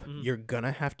go up. Mm-hmm. You're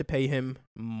gonna have to pay him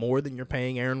more than you're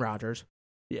paying Aaron Rodgers.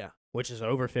 Yeah, which is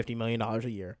over $50 million a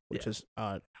year, which is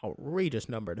an outrageous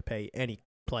number to pay any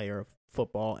player of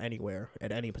football anywhere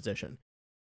at any position.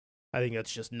 I think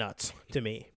that's just nuts to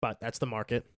me, but that's the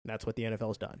market. That's what the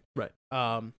NFL's done. Right.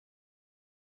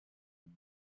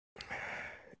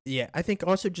 Yeah, I think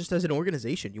also just as an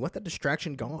organization, you want that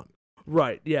distraction gone.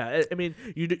 Right. Yeah. I mean,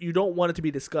 you don't want it to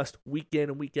be discussed week in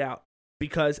and week out,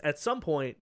 because at some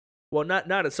point, well, not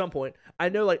at some point. I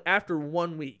know, like, after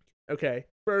 1 week, okay,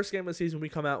 first game of the season, we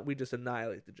come out, we just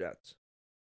annihilate the Jets.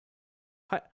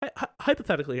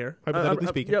 Hypothetically here. Hypothetically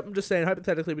speaking. Yep, I'm just saying,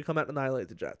 hypothetically, we come out and annihilate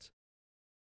the Jets.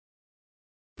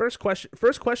 First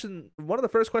question, one of the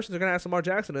first questions they're going to ask Lamar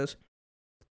Jackson is,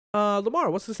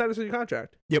 Lamar, what's the status of your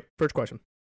contract? Yep, first question.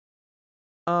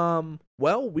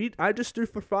 Well, I just threw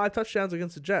for 5 touchdowns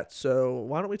against the Jets, so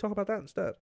why don't we talk about that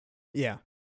instead? Yeah.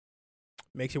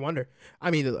 Makes you wonder.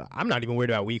 I mean, I'm not even worried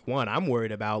about week 1. I'm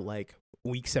worried about, like,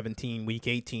 week 17, week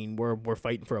 18, where we're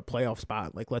fighting for a playoff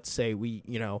spot. Like, let's say we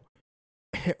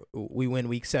win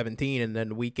week 17 and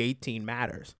then week 18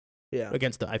 matters. Yeah.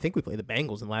 I think we play the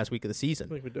Bengals in the last week of the season.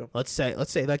 I think we do. Let's say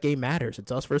that game matters.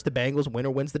 It's us versus the Bengals. Winner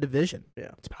wins the division.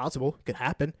 Yeah. It's possible. It could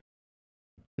happen.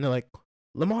 And they're like,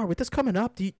 Lamar, with this coming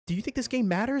up, do you think this game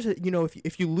matters?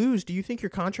 If you lose, do you think your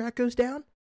contract goes down?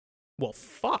 Well,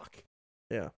 fuck.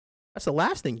 Yeah. That's the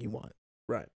last thing you want.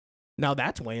 Right. Now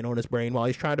that's weighing on his brain while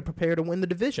he's trying to prepare to win the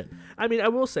division. I mean, I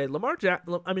will say Lamar's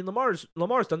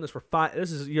done this for 5.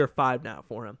 This is year 5 now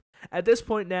for him. At this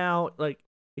point now, like,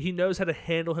 he knows how to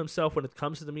handle himself when it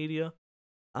comes to the media.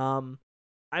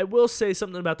 I will say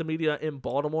something about the media in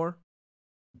Baltimore.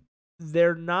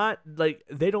 They're not, like,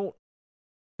 they don't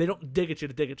dig at you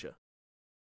to dig at you.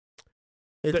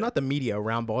 It's not the media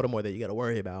around Baltimore that you got to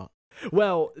worry about.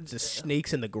 Well, it's the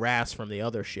snakes in the grass from the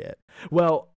other shit.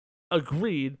 Well,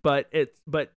 agreed, but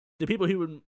the people he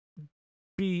would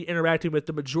be interacting with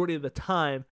the majority of the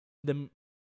time, the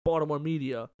Baltimore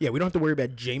media. Yeah, we don't have to worry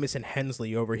about Jamison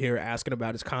Hensley over here asking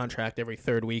about his contract every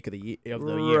third week of the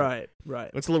year.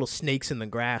 Right. It's little snakes in the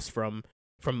grass from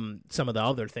some of the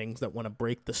other things that want to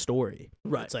break the story.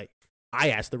 Right. It's like,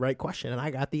 I asked the right question and I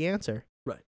got the answer.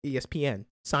 Right. ESPN,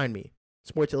 sign me.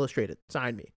 Sports Illustrated,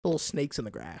 sign me. Little snakes in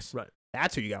the grass. Right.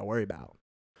 That's who you got to worry about.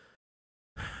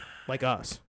 Like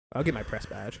us. I'll get my press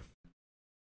badge.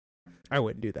 I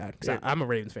wouldn't do that because I'm a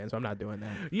Ravens fan, so I'm not doing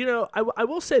that. You know, I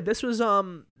will say this was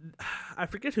I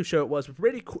forget whose show it was, but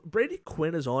Brady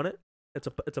Quinn is on it. It's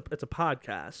a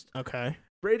podcast. Okay.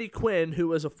 Brady Quinn, who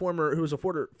was a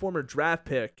former draft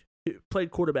pick, who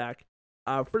played quarterback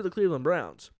for the Cleveland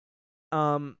Browns.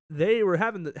 They were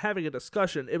having a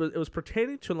discussion. It was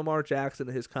pertaining to Lamar Jackson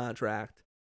and his contract,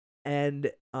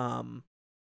 and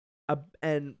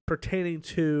pertaining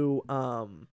to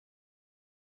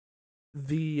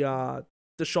the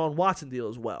Deshaun Watson deal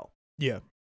as well. Yeah.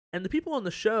 And the people on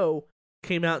the show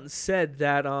came out and said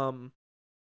that the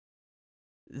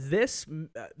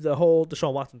whole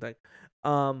Deshaun Watson thing,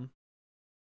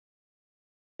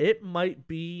 it might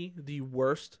be the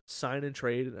worst sign and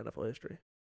trade in NFL history.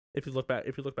 If you look back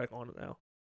on it now,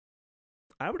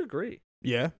 I would agree.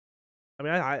 Yeah. I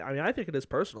mean, I think it is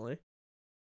personally.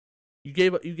 You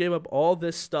gave up all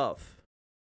this stuff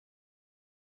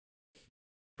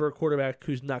for a quarterback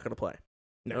who's not going to play.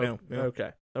 No.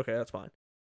 Okay, that's fine.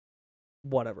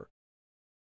 Whatever.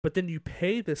 But then you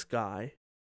pay this guy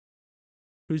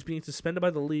who's being suspended by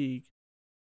the league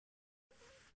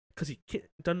because he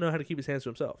doesn't know how to keep his hands to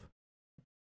himself.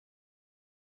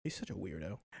 He's such a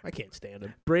weirdo. I can't stand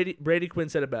him. Brady Quinn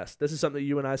said it best. This is something that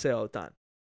you and I say all the time.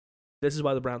 This is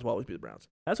why the Browns will always be the Browns.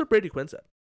 That's what Brady Quinn said.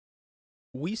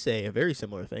 We say a very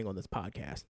similar thing on this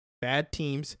podcast. Bad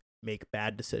teams make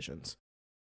bad decisions.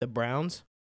 The Browns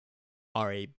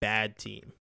are a bad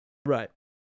team. Right.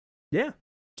 Yeah.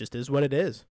 Just is what it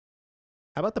is.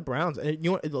 How about the Browns? And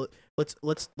you know, let's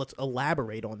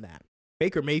elaborate on that.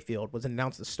 Baker Mayfield was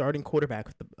announced the starting quarterback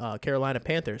with the Carolina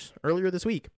Panthers earlier this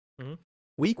week. Mm-hmm.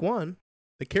 Week 1,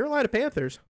 the Carolina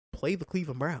Panthers play the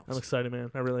Cleveland Browns. I'm excited,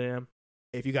 man. I really am.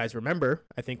 If you guys remember,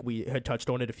 I think we had touched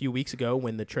on it a few weeks ago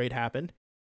when the trade happened.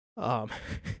 The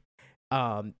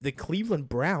Cleveland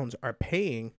Browns are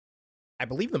paying, I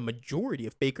believe, the majority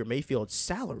of Baker Mayfield's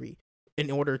salary in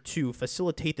order to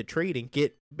facilitate the trade and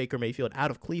get Baker Mayfield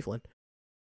out of Cleveland.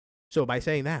 So by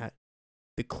saying that,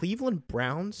 the Cleveland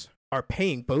Browns are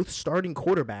paying both starting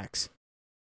quarterbacks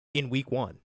in week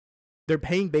 1. They're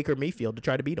paying Baker Mayfield to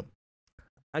try to beat him.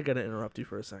 I gotta interrupt you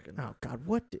for a second. Oh God,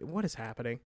 what is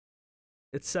happening?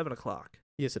 It's 7:00.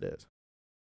 Yes, it is.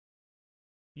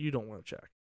 You don't want to check.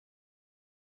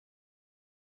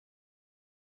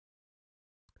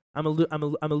 I'm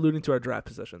alluding to our draft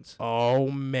positions. Oh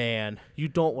man, you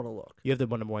don't want to look. You have the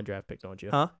number 1 draft pick, don't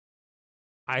you? Huh?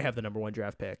 I have the number 1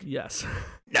 draft pick. Yes.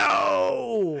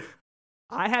 No.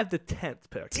 I have the 10th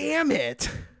pick. Damn it.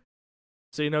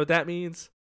 So you know what that means?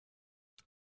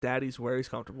 Daddy's where he's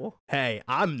comfortable. Hey,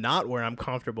 I'm not where I'm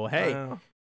comfortable. Hey,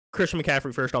 Christian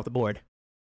McCaffrey first off the board.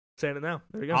 Saying it now.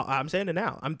 There you go. I'm saying it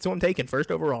now. I'm taking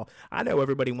first overall. I know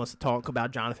everybody wants to talk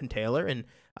about Jonathan Taylor, and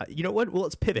you know what? Well,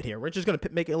 let's pivot here. We're just going to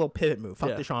make a little pivot move.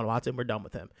 Fuck Deshaun Watson. We're done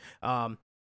with him.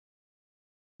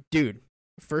 Dude,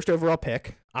 first overall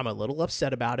pick. I'm a little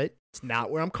upset about it. It's not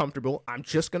where I'm comfortable. I'm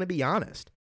just going to be honest.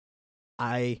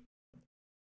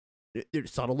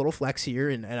 There's subtle little flex here,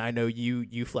 and I know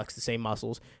you flex the same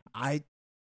muscles. I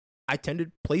tend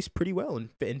to place pretty well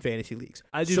in fantasy leagues.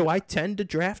 So I tend to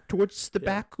draft towards the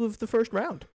back of the first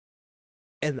round.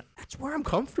 And that's where I'm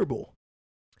comfortable.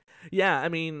 Yeah, I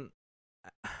mean,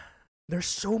 there's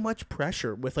so much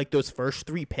pressure with like those first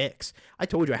 3 picks. I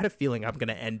told you I had a feeling I'm going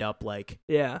to end up like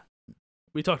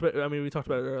we talked about it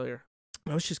earlier.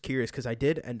 I was just curious because I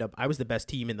was the best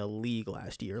team in the league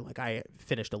last year. Like I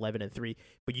finished 11-3,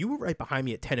 but you were right behind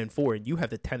me at 10-4 and you have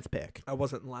the 10th pick. I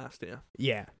wasn't last,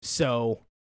 Yeah. So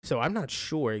I'm not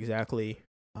sure exactly.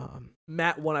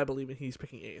 Matt won, I believe, and he's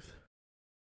picking 8th.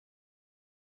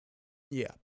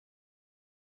 Yeah.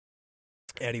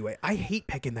 Anyway, I hate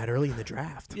picking that early in the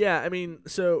draft. Yeah, I mean,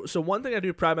 so one thing I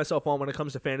do pride myself on when it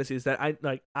comes to fantasy is that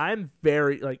I'm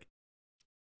very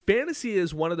fantasy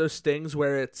is one of those things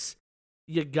where it's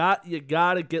you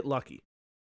gotta get lucky.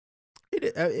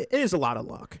 It is a lot of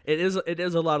luck. It is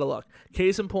a lot of luck.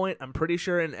 Case in point, I'm pretty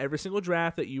sure in every single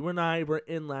draft that you and I were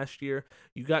in last year,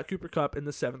 you got Cooper Kupp in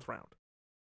the 7th round.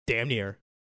 Damn near.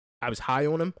 I was high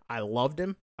on him. I loved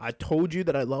him. I told you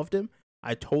that I loved him.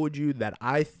 I told you that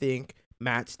I think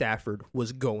Matt Stafford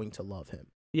was going to love him.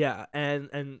 Yeah,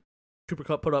 and Cooper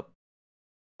Kupp put up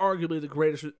arguably the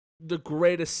the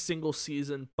greatest single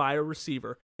season by a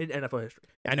receiver in NFL history.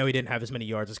 I know he didn't have as many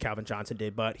yards as Calvin Johnson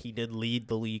did, but he did lead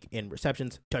the league in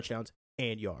receptions, touchdowns,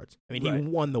 and yards. I mean, he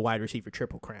won the wide receiver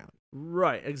triple crown.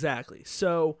 Right, exactly.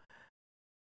 So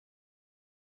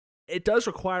it does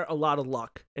require a lot of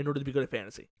luck in order to be good at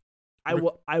fantasy.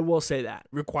 I will say that.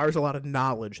 Requires a lot of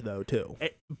knowledge, though, too.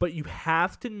 But you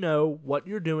have to know what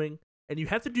you're doing, and you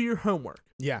have to do your homework.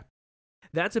 Yeah.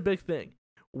 That's a big thing.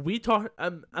 We talk.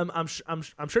 I'm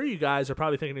sure you guys are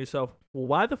probably thinking to yourself, well,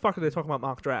 why the fuck are they talking about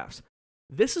mock drafts?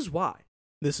 This is why.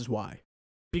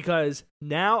 Because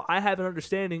now I have an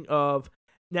understanding of.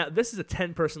 Now this is a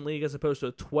 10-person league as opposed to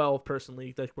a 12-person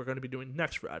league like we're going to be doing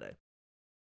next Friday.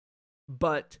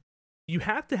 But you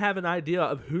have to have an idea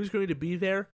of who's going to be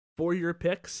there for your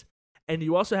picks, and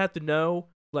you also have to know,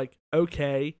 like,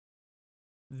 okay,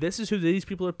 this is who these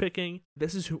people are picking.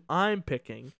 This is who I'm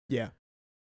picking. Yeah.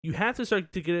 You have to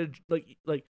start to get it,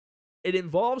 like it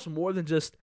involves more than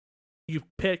just you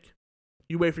pick,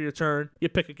 you wait for your turn, you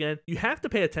pick again. You have to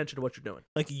pay attention to what you're doing.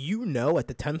 Like, at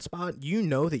the 10th spot,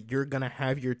 that you're going to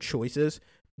have your choices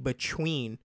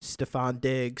between Stephon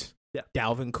Diggs,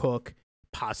 Dalvin Cook,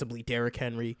 possibly Derrick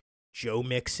Henry, Joe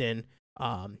Mixon,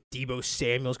 Deebo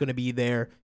Samuel's going to be there,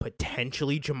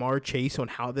 potentially Jamar Chase on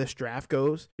how this draft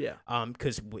goes. Yeah.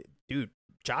 Because, dude,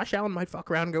 Josh Allen might fuck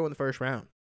around and go in the first round.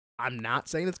 I'm not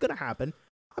saying it's going to happen.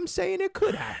 I'm saying it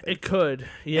could happen. It could,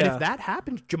 yeah. And if that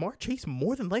happens, Jamar Chase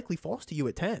more than likely falls to you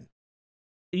at 10.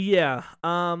 Yeah.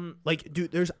 Like,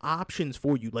 dude, there's options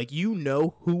for you. Like,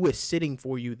 who is sitting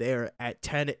for you there at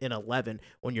 10 and 11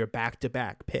 on your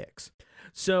back-to-back picks.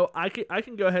 So I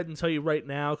can go ahead and tell you right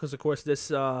now, because, of course,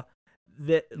 this... no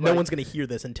one's going to hear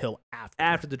this until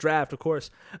after the draft, of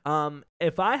course.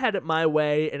 If I had it my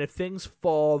way, and if things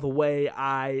fall the way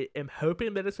I am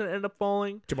hoping that it's going to end up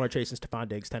falling, Jamar Chase and Stephon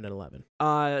Diggs 10 and 11.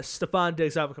 Stephon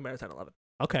Diggs, Alvin Kamara 10 and 11.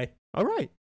 Okay, all right.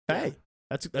 Hey,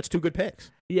 that's two good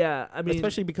picks. Yeah, I mean,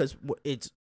 especially because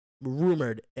it's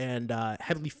rumored and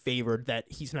heavily favored that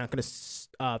he's not going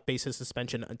to face a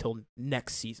suspension until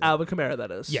next season. Alvin Kamara,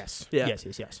 that is. Yes. Yeah.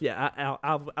 Yes. Yeah,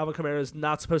 Alvin Kamara is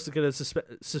not supposed to get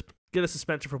a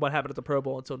suspension for what happened at the Pro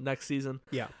Bowl until next season.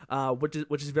 Yeah. Which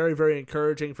is very, very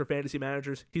encouraging for fantasy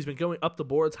managers. He's been going up the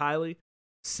boards highly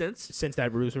since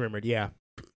that was rumored. Yeah.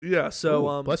 Yeah.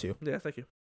 So Ooh, bless you. Yeah, thank you.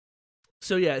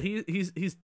 So yeah,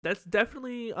 he's that's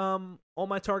definitely on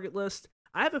my target list.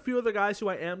 I have a few other guys who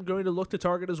I am going to look to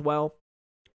target as well.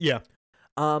 Yeah.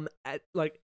 I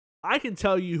can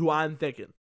tell you who I'm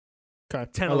thinking.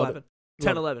 Okay. 10-11.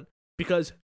 10-11.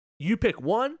 Because you pick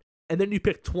one, and then you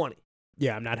pick 20.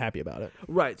 Yeah, I'm not happy about it.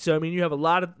 Right. So, I mean, you have a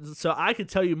lot of... So, I can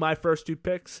tell you my first two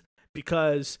picks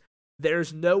because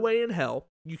there's no way in hell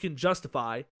you can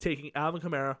justify taking Alvin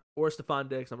Kamara or Stephon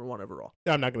Diggs number 1 overall.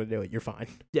 I'm not going to do it. You're fine.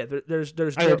 Yeah, there's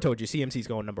I already told you, CMC's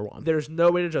going number 1. There's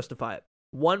no way to justify it.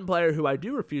 One player who I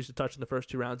do refuse to touch in the first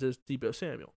 2 rounds is Deebo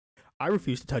Samuel. I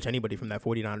refuse to touch anybody from that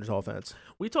 49ers offense.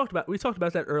 We talked about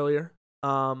that earlier.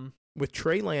 With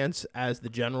Trey Lance as the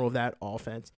general of that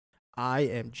offense, I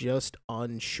am just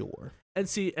unsure. And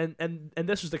see, and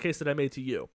this was the case that I made to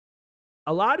you.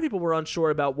 A lot of people were unsure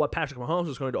about what Patrick Mahomes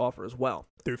was going to offer as well.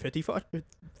 Through 50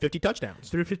 touchdowns.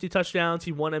 Through 50 touchdowns,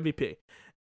 he won MVP.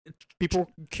 People were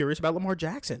curious about Lamar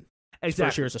Jackson. Exactly.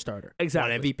 First year as a starter.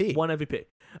 Exactly. One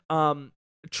MVP.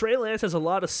 Trey Lance has a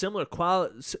lot of similar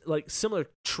similar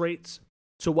traits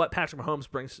to what Patrick Mahomes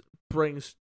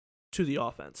brings to the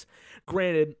offense.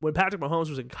 Granted, when Patrick Mahomes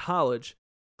was in college,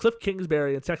 Cliff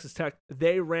Kingsbury and Texas Tech,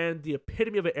 they ran the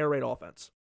epitome of an air raid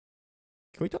offense.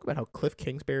 Can we talk about how Cliff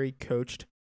Kingsbury coached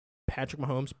Patrick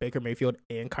Mahomes, Baker Mayfield,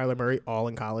 and Kyler Murray all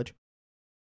in college?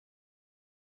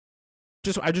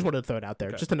 I just wanted to throw it out there.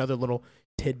 Okay. Just another little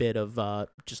tidbit of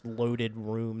just loaded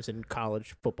rooms in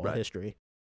college football history.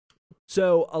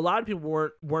 So a lot of people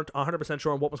weren't 100%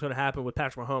 sure on what was going to happen with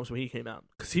Patrick Mahomes when he came out,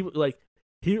 because he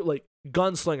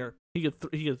gunslinger. He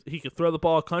could throw the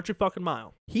ball a country fucking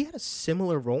mile. He had a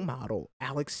similar role model,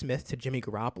 Alex Smith, to Jimmy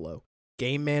Garoppolo.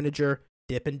 Game manager,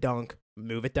 dip and dunk,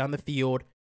 move it down the field.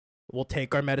 We'll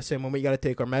take our medicine when we got to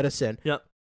take our medicine. Yep.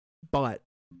 But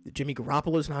Jimmy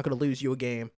Garoppolo is not going to lose you a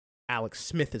game. Alex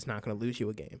Smith is not going to lose you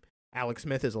a game. Alex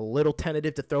Smith is a little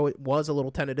tentative to throw it. Was a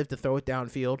little tentative to throw it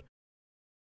downfield.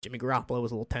 Jimmy Garoppolo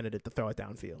was a little tentative to throw it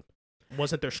downfield.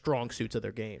 Wasn't their strong suits of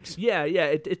their games. Yeah,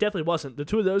 it definitely wasn't. The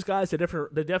two of those guys, they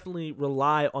definitely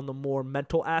rely on the more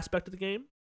mental aspect of the game,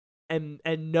 and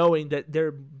knowing that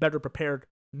they're better prepared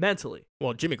mentally.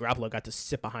 Well, Jimmy Garoppolo got to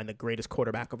sit behind the greatest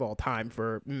quarterback of all time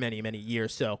for many, many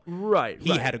years, so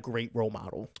he had a great role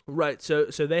model. Right. So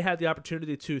they had the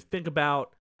opportunity to think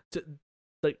about,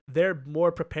 they're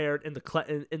more prepared in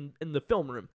the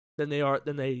film room. than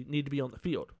they need to be on the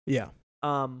field. Yeah.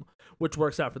 Which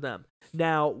works out for them.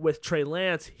 Now with Trey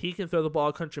Lance, he can throw the ball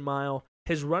a country mile.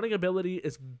 His running ability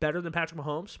is better than Patrick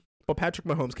Mahomes. But Patrick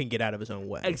Mahomes can get out of his own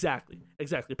way. Exactly.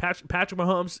 Patrick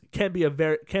Mahomes can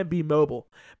be mobile,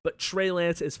 but Trey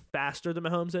Lance is faster than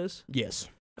Mahomes is. Yes,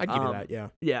 I give you that. Yeah.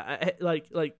 Yeah,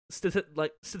 like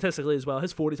statistically as well.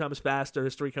 His 40 time is faster.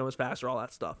 His 3 cone is faster. All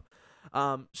that stuff.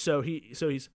 So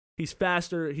he's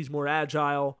faster. He's more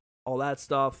agile. All that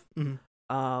stuff.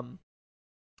 Mm-hmm.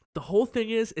 The whole thing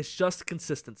is it's just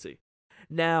consistency.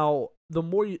 Now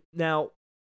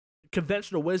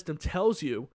conventional wisdom tells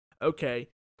you, okay,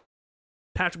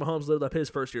 Patrick Mahomes lived up his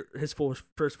first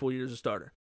full year as a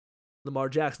starter. Lamar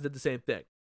Jackson did the same thing.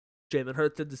 Jalen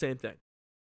Hurts did the same thing.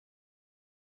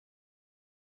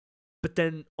 But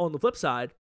then on the flip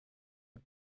side,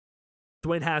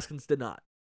 Dwayne Haskins did not.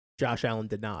 Josh Allen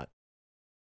did not.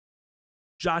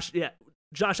 Josh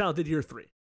Allen did year 3.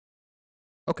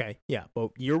 Okay, yeah,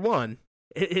 but year 1,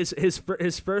 his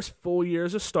first full year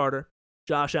as a starter,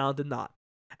 Josh Allen did not.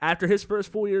 After his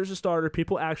first full year as a starter,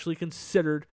 people actually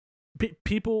considered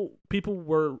people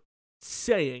were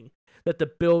saying that the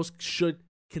Bills should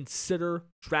consider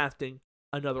drafting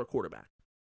another quarterback.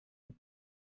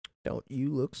 Don't you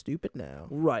look stupid now?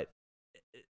 Right.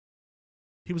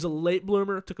 He was a late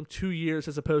bloomer. It took him 2 years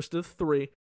as opposed to 3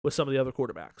 with some of the other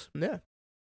quarterbacks. Yeah.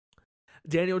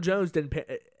 Daniel Jones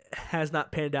has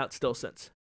not panned out still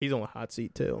since. He's on a hot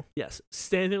seat too. Yes.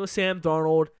 Same thing with Sam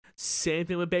Darnold. Same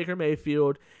thing with Baker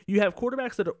Mayfield. You have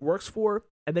quarterbacks that it works for,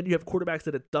 and then you have quarterbacks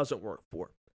that it doesn't work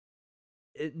for.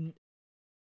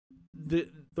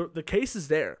 The case is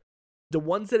there. The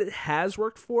ones that it has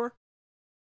worked for,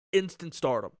 instant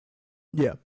stardom.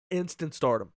 Yeah. Instant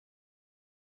stardom.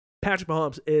 Patrick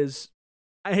Mahomes is,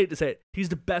 I hate to say it, he's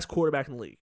the best quarterback in the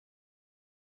league.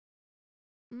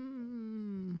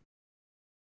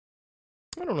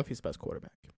 I don't know if he's the best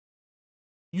quarterback.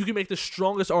 You can make the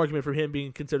strongest argument for him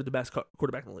being considered the best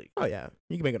quarterback in the league. Oh, yeah.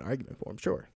 You can make an argument for him,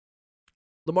 sure.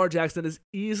 Lamar Jackson is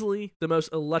easily the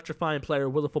most electrifying player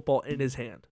with a football in his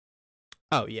hand.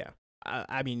 Oh, yeah.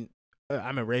 I mean,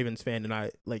 I'm a Ravens fan,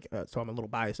 and so I'm a little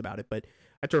biased about it, but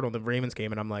I turned on the Ravens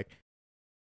game, and I'm like,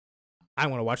 I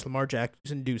want to watch Lamar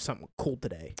Jackson do something cool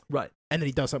today. Right. And then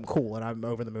he does something cool, and I'm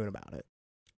over the moon about it.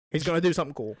 He's going to do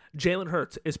something cool. Jalen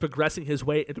Hurts is progressing his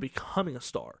way into becoming a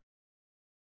star.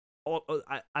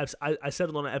 I said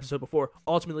it on an episode before.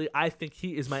 Ultimately, I think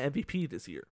he is my MVP this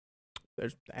year.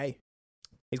 He's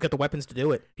got the weapons to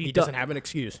do it. He doesn't have an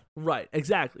excuse. Right.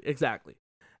 Exactly.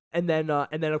 And then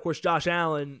of course Josh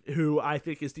Allen, who I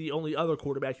think is the only other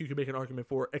quarterback you can make an argument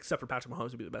for, except for Patrick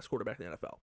Mahomes, to be the best quarterback in the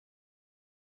NFL.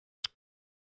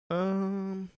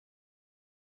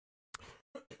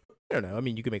 I don't know. I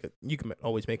mean, you can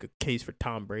always make a case for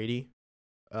Tom Brady.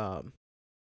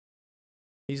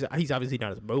 He's obviously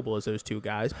not as mobile as those two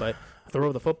guys, but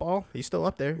throw the football, he's still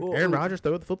up there. Aaron Rodgers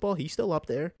throw the football, he's still up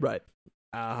there. Right.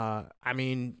 I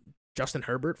mean, Justin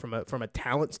Herbert from a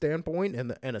talent standpoint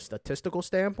and a statistical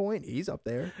standpoint, he's up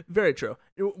there. Very true.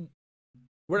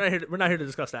 We're not here to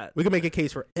discuss that. We can make a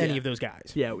case for any of those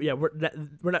guys. Yeah. We're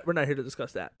not here to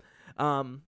discuss that.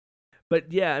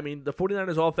 But yeah, I mean, the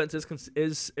 49ers offense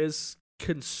is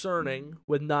concerning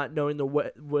with not knowing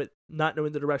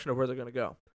the direction of where they're going to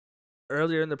go.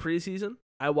 Earlier in the preseason,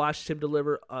 I watched him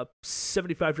deliver a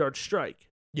 75-yard strike.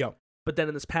 Yeah. But then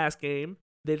in this past game,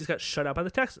 they just got shut out by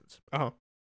the Texans. Uh-huh.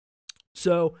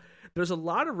 So there's a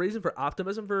lot of reason for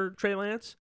optimism for Trey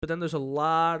Lance, but then there's a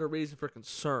lot of reason for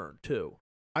concern too.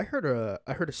 I heard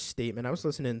a statement. I was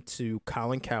listening to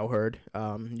Colin Cowherd.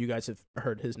 You guys have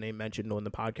heard his name mentioned on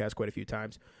the podcast quite a few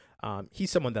times.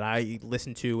 He's someone that I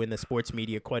listen to in the sports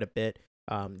media quite a bit.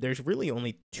 There's really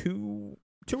only two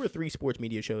or three sports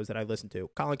media shows that I listen to.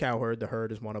 Colin Cowherd, The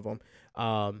Herd, is one of them.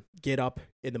 Get Up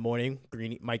in the Morning,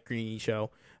 Mike Greeny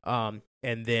show, and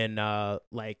then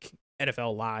like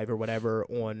NFL Live or whatever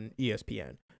on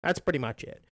ESPN. That's pretty much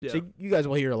it. Yeah. So you guys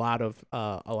will hear a lot of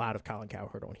Colin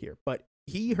Cowherd on here. But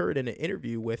he heard in an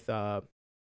interview with their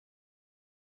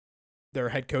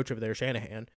head coach over there,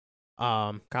 Shanahan,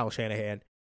 Kyle Shanahan.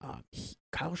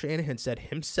 Kyle Shanahan said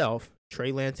himself,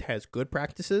 Trey Lance has good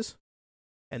practices,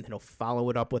 and then he'll follow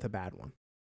it up with a bad one.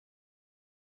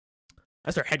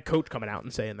 That's their head coach coming out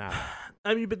and saying that.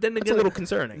 I mean, but then again, that's a little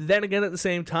concerning. Then again, at the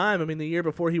same time, I mean, the year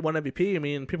before he won MVP, I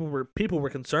mean, people were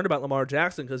concerned about Lamar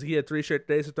Jackson because he had 3 straight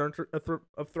days of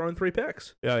throwing 3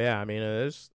 picks. Oh yeah, I mean,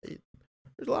 there's a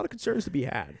lot of concerns to be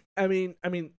had. I mean,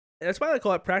 that's why they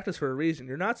call it practice for a reason.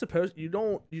 You're not supposed.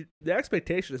 The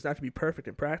expectation is not to be perfect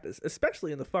in practice,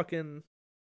 especially in the fucking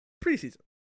preseason.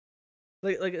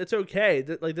 Like it's okay.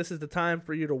 Like this is the time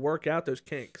for you to work out those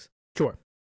kinks. Sure.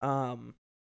 But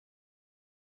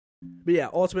yeah,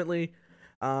 ultimately,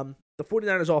 the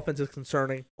 49ers offense is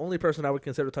concerning. Only person I would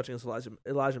consider touching is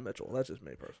Elijah Mitchell. That's just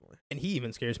me personally. And he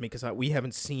even scares me because we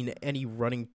haven't seen any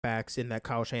running backs in that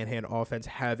Kyle Shanahan offense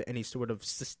have any sort of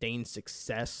sustained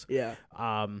success. Yeah.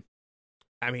 I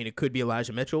mean, it could be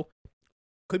Elijah Mitchell.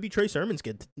 Could be Trey Sermon's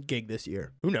gig this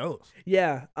year. Who knows?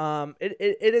 Yeah.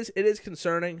 It is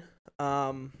concerning.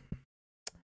 But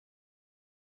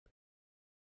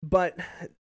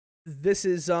this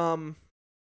is why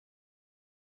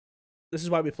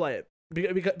we play it.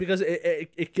 Because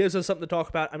it gives us something to talk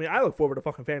about. I mean, I look forward to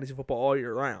fucking fantasy football all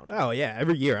year round. Oh yeah,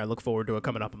 every year I look forward to it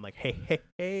coming up. I'm like,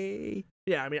 hey.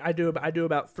 Yeah, I mean, I do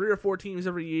about 3 or 4 teams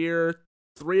every year.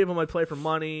 3 of them I play for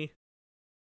money.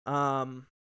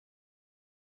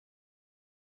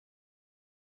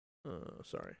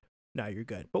 Sorry. No, you're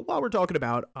good. But while we're talking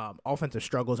about offensive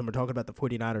struggles and we're talking about the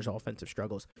 49ers offensive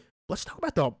struggles, let's talk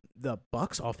about the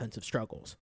Bucs offensive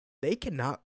struggles. They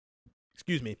cannot,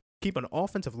 keep an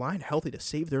offensive line healthy to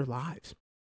save their lives.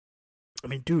 I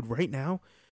mean, dude, right now,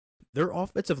 their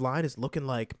offensive line is looking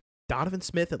like Donovan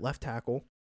Smith at left tackle,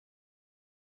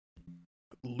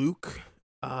 Luke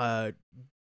Goedeke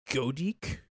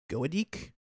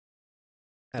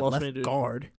at left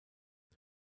guard,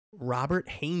 Robert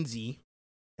Hainsey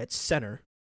at center,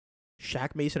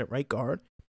 Shaq Mason at right guard,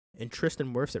 and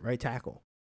Tristan Wirfs at right tackle.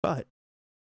 But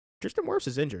Tristan Wirfs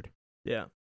is injured. Yeah.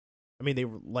 I mean, they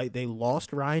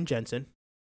lost Ryan Jensen.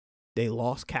 They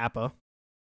lost Kappa.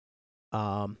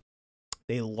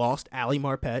 They lost Ali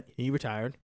Marpet. He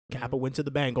retired. Kappa went to the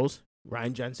Bengals.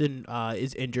 Ryan Jensen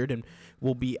is injured and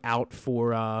will be out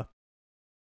for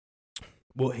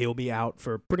he'll be out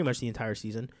for pretty much the entire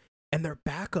season. And their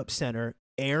backup center,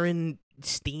 Aaron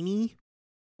Steeney,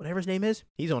 whatever his name is,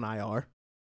 he's on IR.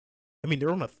 I mean,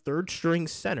 they're on a third-string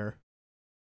center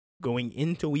going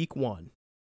into week 1.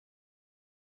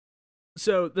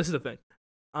 So, this is the thing.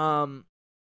 I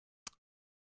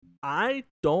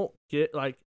don't get,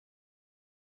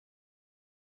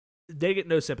 they get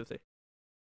no sympathy.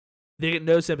 They get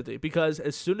no sympathy because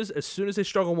as soon as they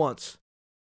struggle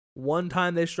one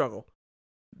time they struggle,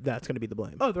 that's going to be the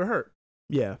blame. Oh, they're hurt.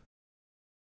 Yeah.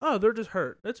 Oh, they're just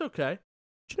hurt. It's okay.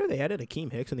 Did you know they added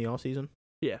Akeem Hicks in the offseason?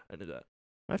 Yeah, I knew that.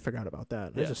 I forgot about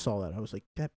that. Yeah. I just saw that. I was like,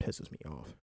 that pisses me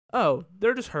off. Oh,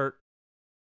 they're just hurt.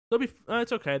 They'll be.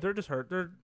 It's okay. They're just hurt.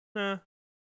 I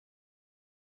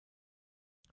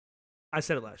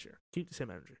said it last year. Keep the same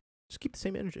energy. Just keep the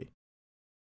same energy.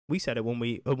 We said it when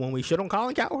we shit on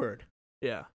Colin Cowherd.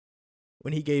 Yeah.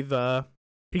 When he gave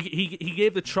he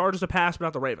gave the Chargers a pass, but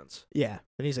not the Ravens. Yeah,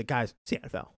 and he's like, guys, it's the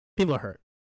NFL. People are hurt.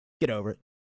 Get over it.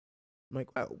 I'm like,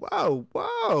 whoa.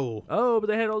 Oh, but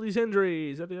they had all these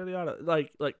injuries. Yada yada yada.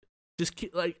 Like, just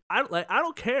keep, I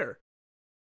don't care.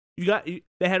 They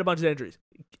had a bunch of injuries.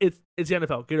 It's the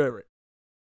NFL. Get over it.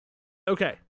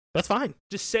 Okay, that's fine.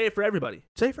 Just say it for everybody.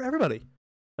 Say it for everybody.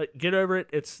 Get over it.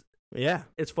 It's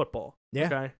football. Yeah.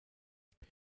 Okay.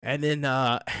 And then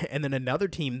another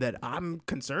team that I'm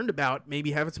concerned about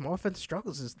maybe having some offensive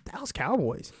struggles is the Dallas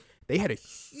Cowboys. They had a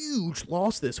huge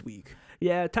loss this week.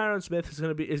 Yeah, Tyron Smith is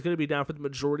gonna be down for the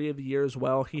majority of the year as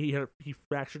well. He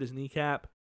fractured his kneecap.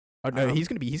 Oh no, he's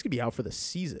gonna be out for the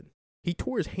season. He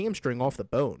tore his hamstring off the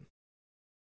bone.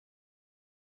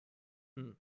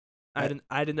 I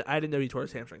didn't know he tore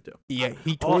his hamstring too. Yeah,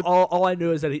 he tore. All I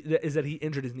knew is that he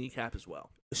injured his kneecap as well.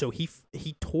 So he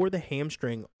tore the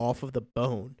hamstring off of the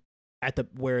bone at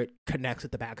where it connects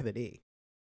at the back of the knee.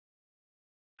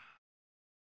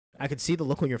 I could see the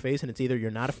look on your face, and it's either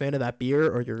you're not a fan of that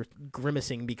beer or you're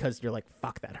grimacing because you're like,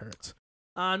 "Fuck, that hurts."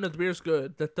 No, the beer's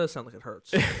good. That does sound like it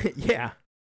hurts. Yeah.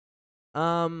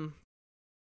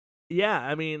 Yeah.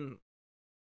 I mean,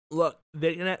 look,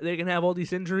 they can have all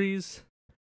these injuries.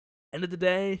 End of the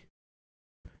day,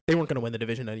 they weren't going to win the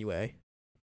division anyway.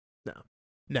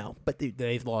 No, but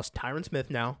they've lost Tyron Smith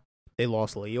now. They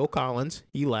lost Leo Collins.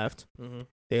 He left. Mm-hmm.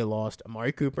 They lost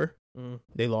Amari Cooper. Mm-hmm.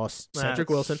 They lost Cedric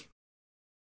Wilson.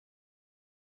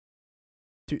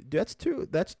 That's two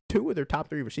of their top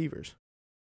 3 receivers.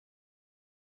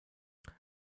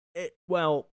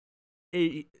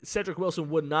 Cedric Wilson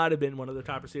would not have been one of the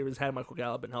top receivers had Michael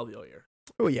Gallup been healthy all year.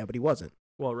 Oh yeah, but he wasn't.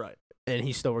 Well, right. And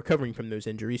he's still recovering from those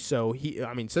injuries. So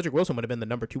Cedric Wilson would have been the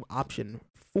number 2 option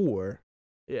for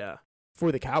the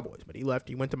Cowboys, but he left.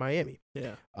 He went to Miami.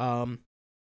 Yeah. And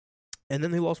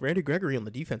then they lost Randy Gregory on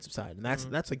the defensive side, and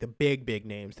that's like the big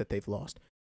names that they've lost.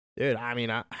 Dude, I mean,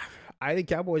 I think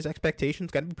Cowboys' expectations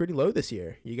got to be pretty low this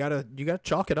year. You gotta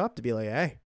chalk it up to be like,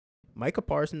 hey, Micah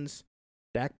Parsons,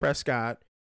 Dak Prescott,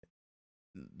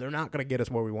 they're not gonna get us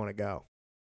where we want to go.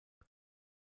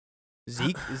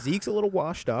 Zeke's a little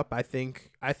washed up. I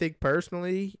think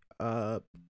personally, there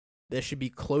should be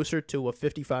closer to a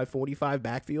 55-45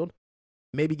 backfield.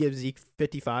 Maybe give Zeke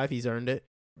 55. He's earned it.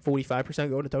 45%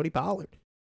 going to Tony Pollard.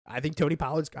 I think Tony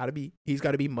Pollard's got to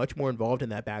be much more involved in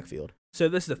that backfield. So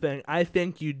this is the thing. I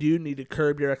think you do need to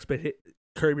curb your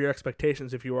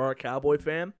expectations if you are a Cowboy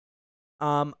fan.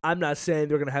 I'm not saying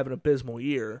they're going to have an abysmal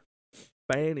year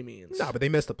by any means. No, but they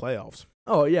missed the playoffs.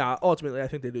 Oh yeah, ultimately I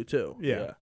think they do too.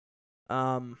 Yeah.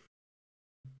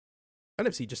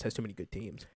 NFC just has too many good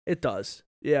teams. It does.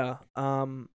 Yeah. I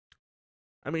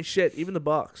mean, shit. Even the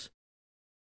Bucks.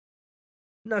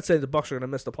 I'm not saying the Bucks are going to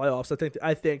miss the playoffs.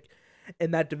 I think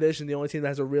in that division, the only team that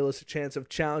has a realistic chance of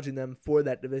challenging them for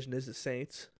that division is the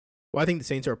Saints. Well, I think the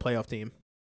Saints are a playoff team.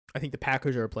 I think the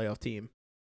Packers are a playoff team.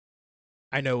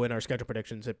 I know in our schedule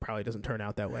predictions it probably doesn't turn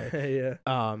out that way. Yeah.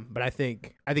 But I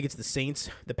think it's the Saints,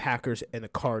 the Packers, and the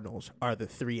Cardinals are the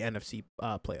three NFC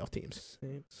playoff teams.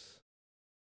 Saints.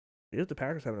 You have the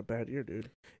Packers having a bad year,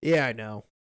 dude. Yeah, I know.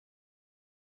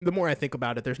 The more I think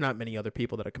about it, there's not many other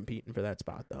people that are competing for that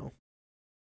spot, though.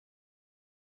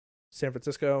 San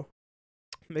Francisco.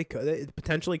 They could. They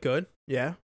potentially could.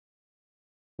 Yeah.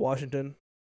 Washington.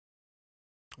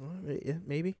 Yeah,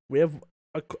 maybe. We have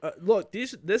look.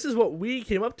 This is what we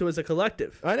came up to as a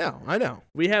collective. I know.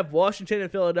 We have Washington and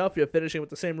Philadelphia finishing with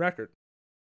the same record.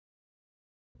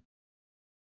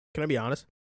 Can I be honest?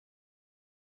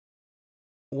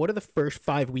 What do the first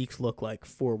 5 weeks look like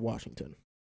for Washington?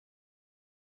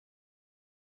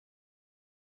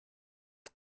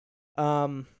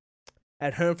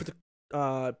 At home for the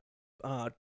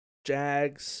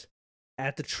Jags,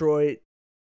 at Detroit,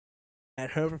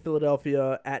 at home for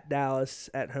Philadelphia, at Dallas,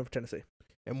 at home for Tennessee.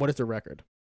 And what is the record?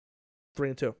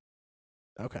 3-2.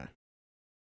 Okay.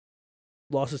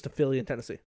 Losses to Philly and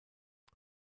Tennessee.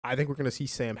 I think we're going to see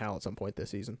Sam Howell at some point this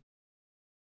season.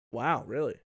 Wow,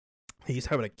 really? He's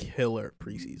having a killer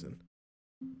preseason.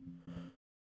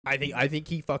 I think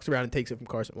he fucks around and takes it from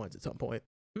Carson Wentz at some point.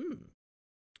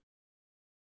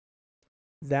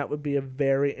 That would be a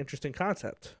very interesting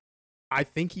concept. I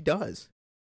think he does.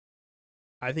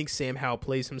 I think Sam Howell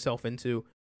plays himself into,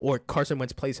 or Carson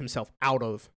Wentz plays himself out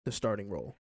of the starting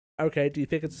role. Okay, do you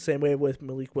think it's the same way with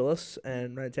Malik Willis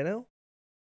and Ryan Tannehill?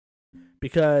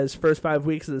 Because first 5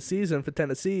 weeks of the season for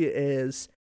Tennessee is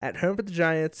at home for the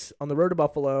Giants, on the road to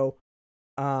Buffalo,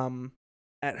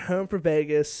 at home for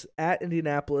Vegas, at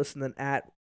Indianapolis, and then at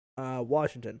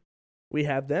Washington. We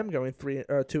have them going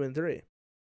 2-3,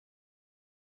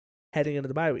 heading into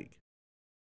the bye week.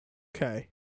 Okay,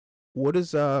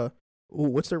 what's their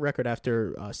record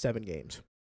after 7 games?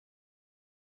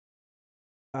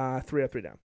 3 up, 3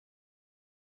 down.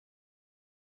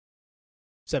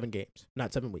 7 games,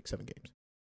 not 7 weeks. 7 games.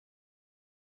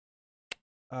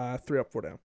 3 up, 4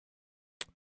 down.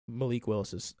 Malik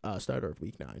Willis is starter of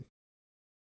week 9.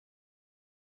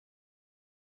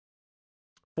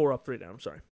 4 up, 3 down. I'm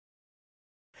sorry.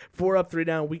 4 up, 3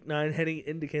 down, week 9, heading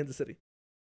into Kansas City.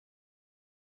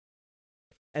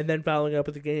 And then following up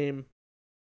with the game.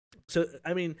 So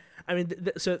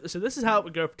so this is how it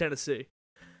would go for Tennessee.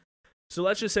 So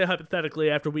let's just say hypothetically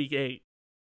after week 8,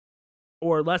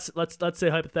 or let's say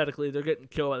hypothetically they're getting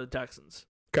killed by the Texans.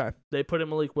 Okay. They put in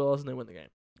Malik Willis and they win the game.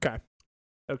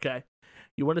 Okay.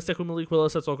 You want to stick with Malik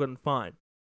Willis? That's all good and fine.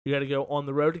 You got to go on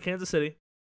the road to Kansas City,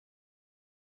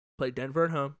 play Denver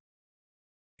at home,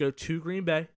 go to Green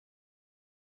Bay,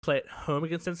 play at home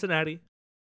against Cincinnati,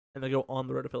 and then go on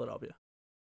the road to Philadelphia.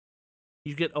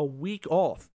 You get a week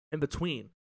off in between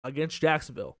against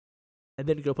Jacksonville, and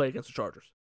then you go play against the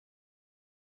Chargers.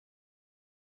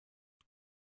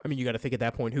 I mean, you got to think at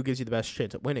that point, who gives you the best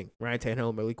chance at winning? Ryan Tannehill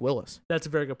or Malik Willis? That's a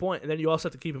very good point. And then you also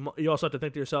have to you also have to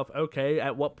think to yourself, okay,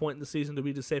 at what point in the season do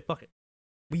we just say fuck it?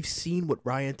 We've seen what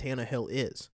Ryan Tannehill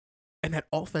is, and that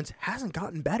offense hasn't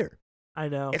gotten better. I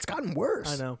know. It's gotten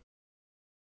worse. I know.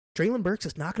 Treylon Burks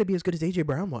is not going to be as good as A.J.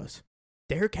 Brown was.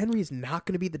 Derrick Henry is not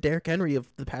going to be the Derrick Henry of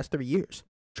the past 3 years.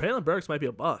 Treylon Burks might be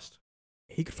a bust.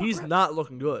 He's not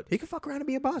looking good. He could fuck around and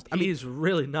be a bust. He's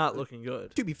really not looking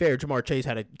good. To be fair, Ja'Marr Chase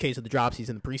had a case of the dropsies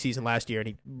in the preseason last year, and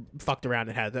he fucked around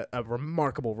and had a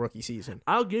remarkable rookie season.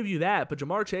 I'll give you that, but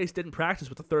Ja'Marr Chase didn't practice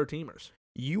with the third teamers.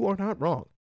 You are not wrong,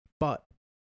 but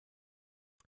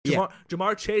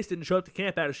Ja'Marr Chase didn't show up to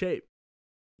camp out of shape.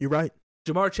 You're right.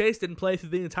 Ja'Marr Chase didn't play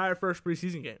through the entire first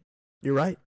preseason game. You're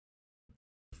right.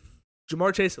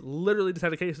 Ja'Marr Chase literally just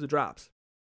had a case of the drops.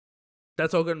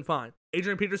 That's all good and fine.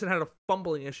 Adrian Peterson had a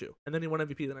fumbling issue, and then he won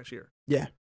MVP the next year. Yeah.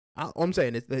 All I'm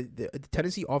saying is the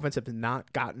Tennessee offense have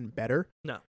not gotten better.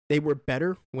 No. They were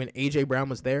better when A.J. Brown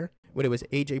was there, when it was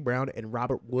A.J. Brown and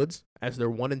Robert Woods as their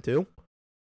 1 and 2.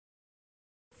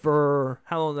 for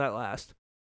how long did that last?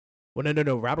 Well,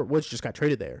 no. Robert Woods just got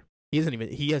traded there. He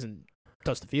hasn't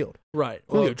touched the field. Right.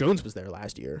 Julio Jones was there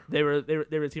last year. They were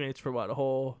teammates for what, a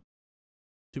whole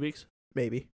 2 weeks?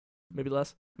 Maybe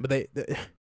less. But they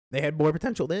had more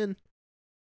potential then.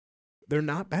 They're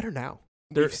not better now.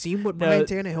 We've seen what Ryan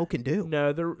Tannehill can do.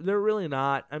 No, they're really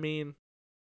not. I mean,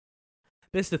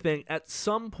 this is the thing. At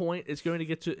some point, it's going to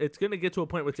get to a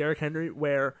point with Derrick Henry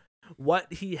where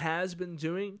what he has been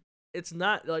doing, it's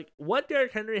not like what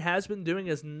Derrick Henry has been doing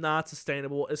is not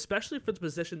sustainable, especially for the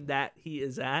position that he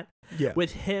is at. Yeah.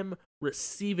 With him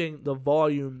receiving the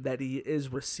volume that he is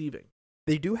receiving.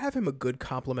 They do have him a good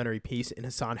complimentary piece in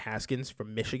Hassan Haskins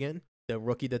from Michigan, the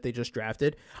rookie that they just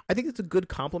drafted. I think it's a good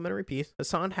complimentary piece.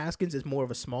 Hassan Haskins is more of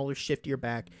a smaller, shiftier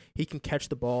back. He can catch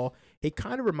the ball. He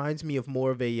kind of reminds me of more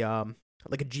of a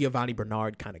like a Giovanni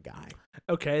Bernard kind of guy.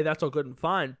 Okay, that's all good and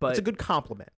fine, but it's a good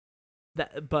compliment.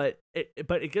 But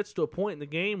it gets to a point in the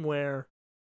game where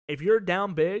if you're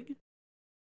down big,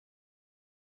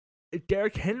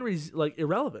 Derrick Henry's like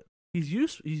irrelevant. He's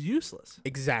useless.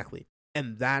 Exactly.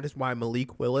 And that is why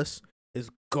Malik Willis is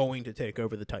going to take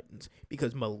over the Titans.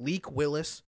 Because Malik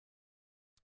Willis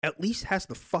at least has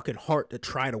the fucking heart to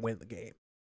try to win the game.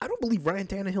 I don't believe Ryan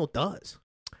Tannehill does.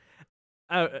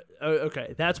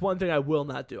 Okay, that's one thing I will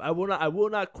not do. I will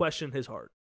not question his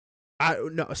heart.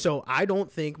 So I don't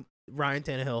think Ryan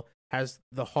Tannehill has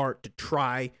the heart to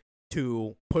try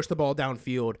to push the ball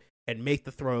downfield and make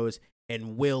the throws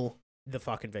and will the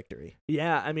fucking victory.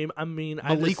 Yeah, I mean,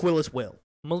 Malik Willis will.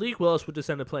 Malik Willis would just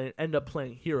end up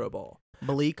playing hero ball.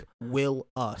 Malik will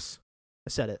us. I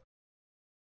said it.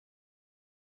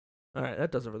 All right,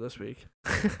 that does it for this week.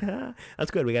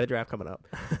 That's good. We got a draft coming up.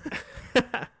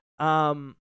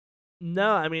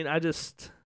 No, I mean, I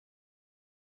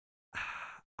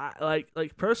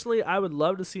personally, I would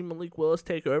love to see Malik Willis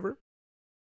take over.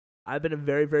 I've been a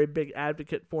very, very big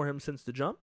advocate for him since the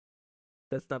jump.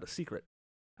 That's not a secret.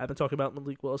 I've been talking about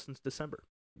Malik Willis since December.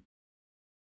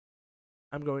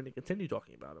 I'm going to continue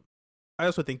talking about him. I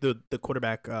also think the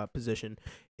quarterback position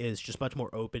is just much more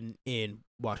open in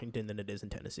Washington than it is in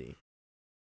Tennessee.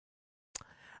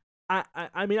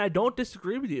 I mean, I don't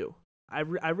disagree with you. I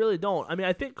really don't. I mean,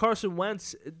 I think Carson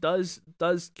Wentz does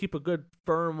keep a good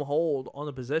firm hold on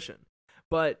the position.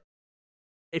 But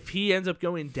if he ends up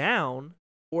going down,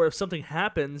 or if something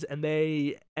happens and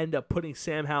they end up putting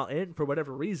Sam Howell in for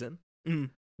whatever reason,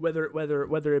 whether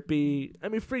it be, I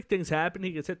mean, freak things happen.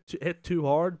 He gets hit too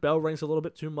hard. Bell rings a little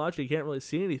bit too much. He can't really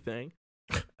see anything.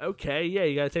 Okay, yeah,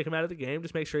 you got to take him out of the game.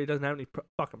 Just make sure he doesn't have any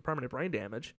fucking permanent brain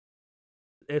damage.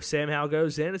 If Sam Howell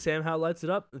goes in and Sam Howell lights it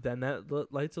up, then that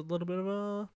raises a little bit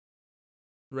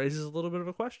of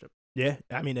a question. Yeah,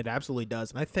 I mean, it absolutely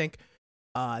does. And I think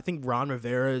Ron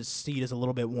Rivera's seat is a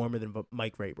little bit warmer than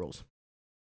Mike Vrabel's.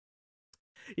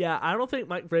 Yeah, I don't think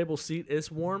Mike Vrabel's seat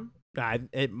is warm.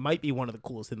 It might be one of the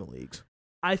coolest in the leagues.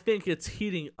 I think it's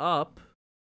heating up.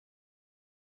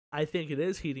 I think it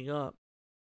is heating up.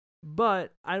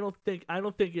 But I don't think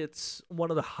it's one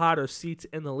of the hotter seats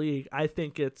in the league. I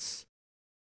think it's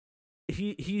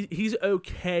he's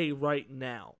okay right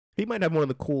now. He might have one of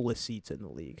the coolest seats in the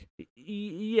league.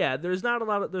 Yeah, there's not a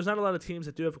lot of teams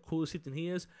that do have a cooler seat than he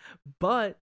is,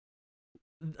 but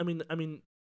I mean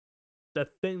the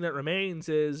thing that remains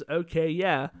is, okay,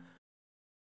 yeah,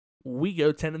 we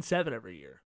go 10-7 every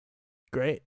year.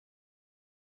 Great.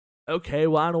 Okay,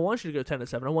 well, I don't want you to go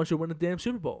 10-7. I want you to win the damn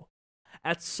Super Bowl.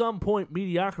 At some point,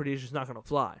 mediocrity is just not going to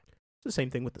fly. It's the same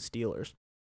thing with the Steelers.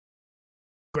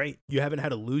 Great. You haven't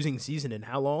had a losing season in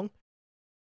how long?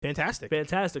 Fantastic.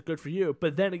 Good for you.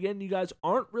 But then again, you guys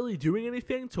aren't really doing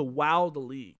anything to wow the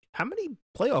league. How many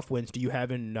playoff wins do you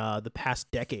have in the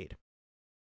past decade?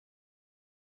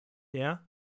 Yeah.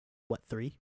 What,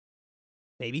 3?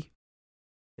 Maybe?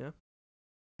 Yeah.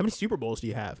 How many Super Bowls do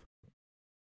you have?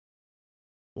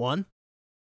 1?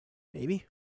 Maybe?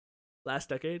 Last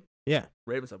decade? Yeah.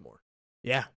 Ravens have more.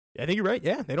 Yeah. I think you're right.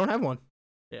 Yeah, they don't have one.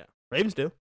 Yeah. Ravens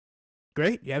do.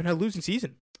 Great. You haven't had a losing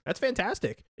season. That's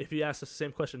fantastic. If you ask us the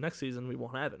same question next season, we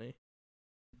won't have any.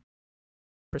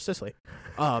 Precisely.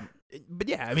 But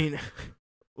yeah, I mean,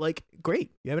 like,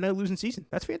 great. You haven't had a losing season.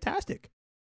 That's fantastic.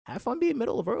 Have fun being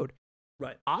middle of the road.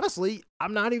 Right. Honestly, I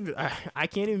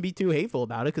can't even be too hateful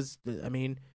about it because, I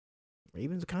mean,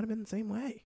 Ravens have kind of been the same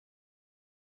way.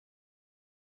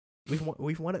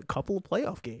 We've won a couple of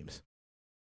playoff games.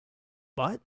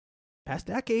 But, past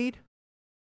decade.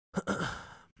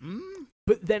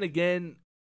 But then again,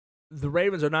 the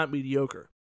Ravens are not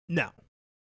mediocre. No.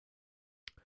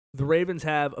 The Ravens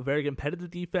have a very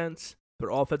competitive defense. Their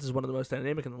offense is one of the most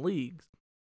dynamic in the league.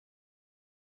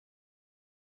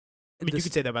 I mean, you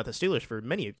could say that about the Steelers for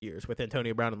many years with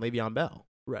Antonio Brown and Le'Veon Bell.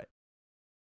 Right.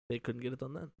 They couldn't get it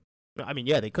done then. I mean,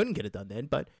 yeah, they couldn't get it done then,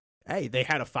 but hey, they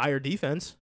had a fire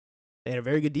defense. They had a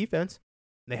very good defense.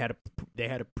 They had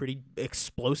a pretty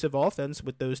explosive offense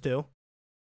with those two.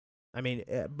 I mean,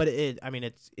 but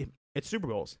it's Super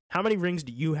Bowls. How many rings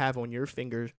do you have on your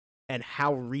fingers, and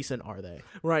how recent are they?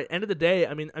 Right. End of the day,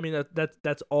 I mean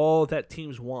that's all that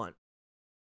teams want.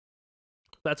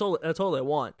 That's all they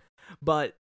want.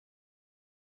 But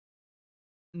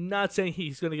not saying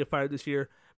he's going to get fired this year,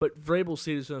 but Vrabel's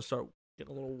seat is going to start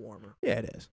getting a little warmer. Yeah,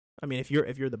 it is. I mean, if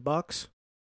you're the Bucks,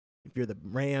 if you're the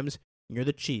Rams, and you're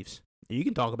the Chiefs, you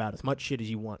can talk about as much shit as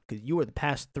you want because you are the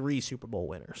past 3 Super Bowl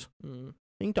winners. Mm.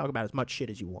 You can talk about as much shit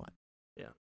as you want.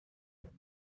 Yeah.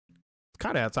 It's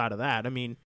kind of outside of that. I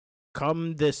mean,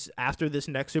 after this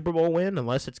next Super Bowl win,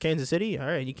 unless it's Kansas City, all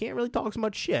right, you can't really talk so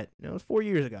much shit. You know, it was 4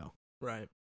 years ago. Right.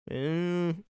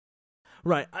 Mm.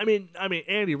 Right. I mean,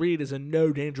 Andy Reid is in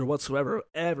no danger whatsoever of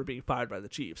ever being fired by the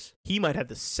Chiefs. He might have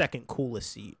the second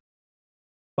coolest seat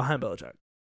behind Belichick.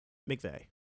 McVay.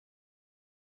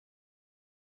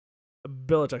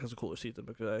 Belichick has a cooler seat than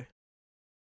McVay.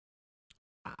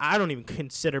 I don't even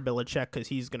consider Belichick because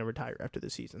he's going to retire after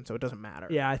this season, so it doesn't matter.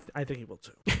 Yeah, I think he will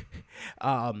too.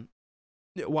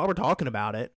 While we're talking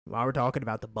about it, while we're talking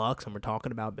about the Bucks and we're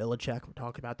talking about Belichick, we're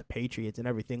talking about the Patriots and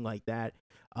everything like that,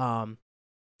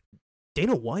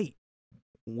 Dana White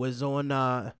was on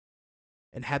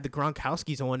and had the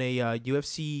Gronkowskis on a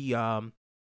UFC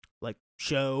like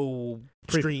show,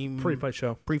 stream,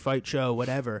 pre-fight show,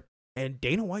 whatever. And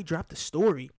Dana White dropped the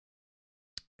story.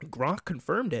 Gronk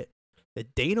confirmed it,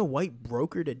 that Dana White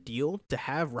brokered a deal to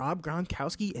have Rob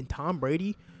Gronkowski and Tom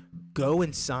Brady go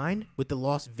and sign with the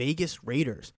Las Vegas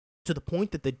Raiders, to the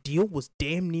point that the deal was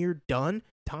damn near done.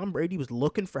 Tom Brady was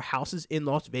looking for houses in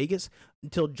Las Vegas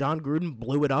until John Gruden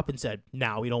blew it up and said,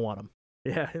 "No, we don't want them."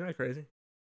 Yeah, isn't that crazy?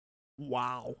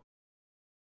 Wow.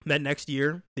 Then next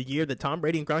year, the year that Tom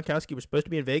Brady and Gronkowski were supposed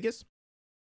to be in Vegas,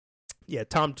 yeah,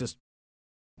 Tom just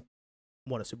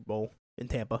won a Super Bowl in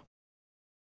Tampa.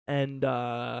 And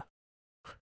Gruden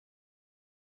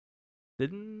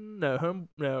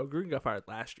got fired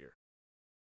last year.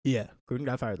 Yeah, Gruden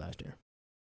got fired last year.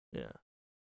 Yeah.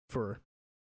 For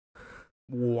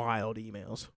wild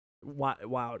emails.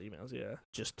 Wild emails, yeah.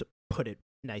 Just to put it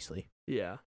nicely.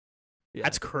 Yeah.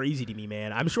 That's crazy to me,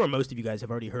 man. I'm sure most of you guys have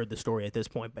already heard the story at this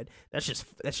point, but that's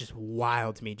just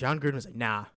wild to me. John Gruden was like,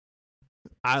 "Nah,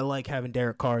 I like having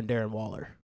Derek Carr and Darren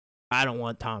Waller. I don't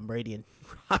want Tom Brady and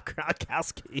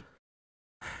Gronkowski."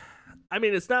 I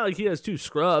mean, it's not like he has 2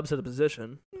 scrubs at the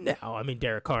position. No, I mean,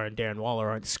 Derek Carr and Darren Waller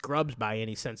aren't scrubs by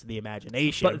any sense of the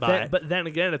imagination. But then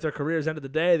again, if their careers end of the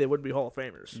day, they wouldn't be Hall of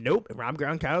Famers. Nope. Rob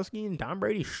Gronkowski and Tom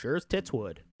Brady sure as tits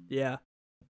would. Yeah.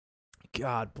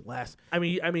 God bless. I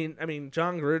mean,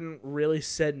 John Gruden really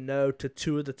said no to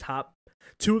two of the top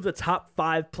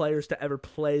 5 players to ever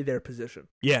play their position.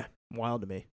 Yeah, wild to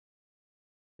me.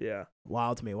 Yeah,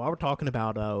 wild to me. While we're talking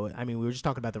about, we were just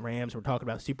talking about the Rams. We're talking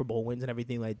about Super Bowl wins and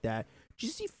everything like that. Did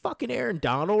you see fucking Aaron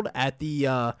Donald at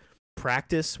the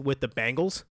practice with the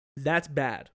Bengals? That's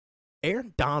bad.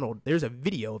 Aaron Donald. There's a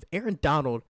video of Aaron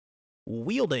Donald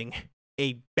wielding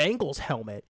a Bengals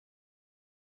helmet.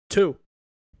 2.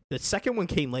 The second one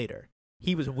came later.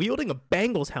 He was wielding a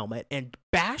Bengals helmet and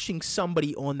bashing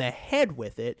somebody on the head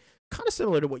with it, kind of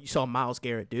similar to what you saw Myles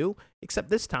Garrett do, except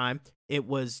this time it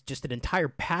was just an entire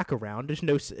pack around. There's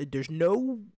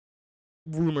no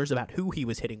rumors about who he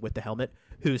was hitting with the helmet,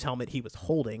 whose helmet he was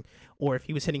holding, or if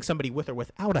he was hitting somebody with or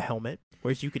without a helmet,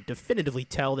 whereas you could definitively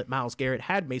tell that Myles Garrett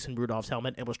had Mason Rudolph's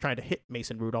helmet and was trying to hit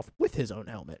Mason Rudolph with his own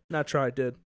helmet. Not tried,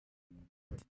 did.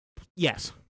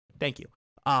 Yes. Thank you.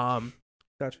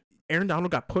 Gotcha. Aaron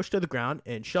Donald got pushed to the ground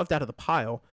and shoved out of the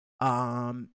pile.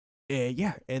 And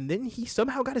then he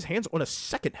somehow got his hands on a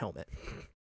second helmet.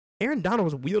 Aaron Donald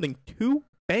was wielding 2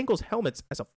 Bengals helmets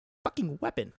as a fucking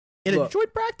weapon in a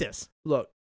joint practice.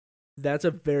 Look, that's a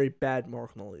very bad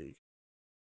mark in the league.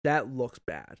 That looks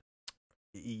bad.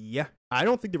 Yeah. I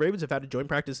don't think the Ravens have had a joint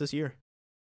practice this year.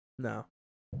 No.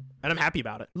 And I'm happy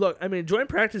about it. Look, I mean, joint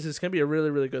practices can be a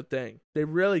really, really good thing. They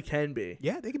really can be.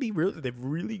 Yeah, they can be they're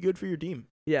really good for your team.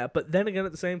 Yeah, but then again,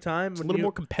 at the same time, it's a little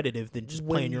more competitive than just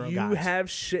playing your own guys. When you have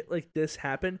shit like this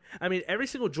happen, I mean, every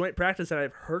single joint practice that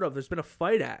I've heard of, there's been a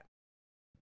fight at.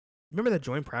 Remember that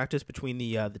joint practice between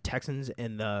the Texans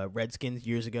and the Redskins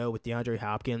years ago with DeAndre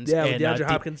Hopkins? Yeah, and with DeAndre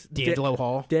Hopkins. D'Angelo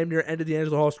Hall. Damn near ended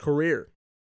DeAngelo Hall's career.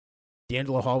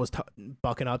 D'Angelo Hall was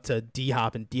bucking up to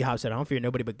D-Hop, and D-Hop said, "I don't fear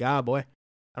nobody but God, boy.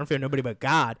 I don't fear nobody but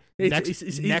God."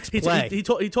 Next play. He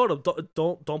told him,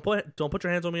 don't put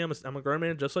your hands on me. I'm a grown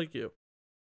man just like you.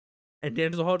 And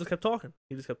D'Angelo Hall just kept talking.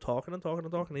 He just kept talking and talking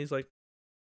and talking. And he's like,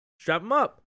 strap him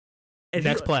up. And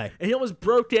Next play. And he almost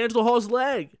broke D'Angelo Hall's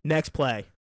leg. Next play.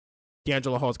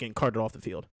 D'Angelo Hall's getting carted off the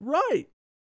field. Right.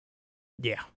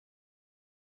 Yeah.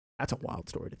 That's a wild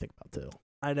story to think about, too.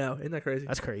 I know. Isn't that crazy?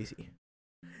 That's crazy.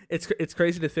 It's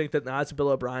crazy to think that now it's Bill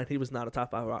O'Brien. He was not a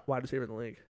top 5 wide receiver in the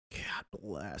league. God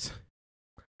bless.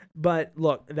 But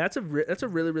look, that's a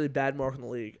really, really bad mark in the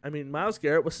league. I mean, Myles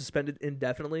Garrett was suspended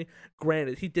indefinitely.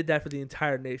 Granted, he did that for the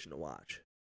entire nation to watch.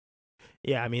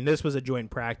 Yeah, I mean, this was a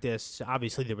joint practice.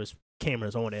 Obviously, there was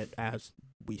cameras on it, as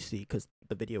we see, because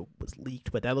the video was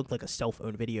leaked. But that looked like a cell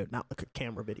phone video, not like a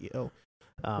camera video.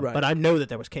 Right. But I know that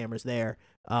there was cameras there.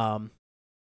 Yeah,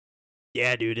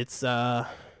 dude, it's doesn't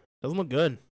look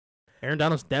good. Aaron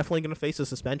Donald's definitely going to face a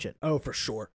suspension. Oh, for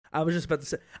sure. I was just about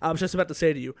to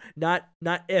say to you, not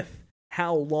if,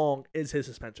 how long is his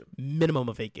suspension? Minimum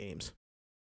of 8 games.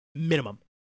 Minimum.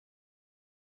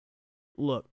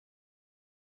 Look,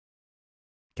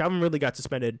 Calvin Ridley got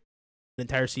suspended the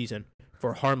entire season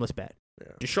for a harmless bet.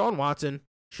 Yeah. Deshaun Watson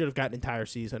should have gotten an entire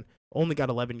season, only got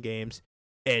 11 games,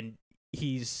 and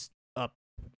he's a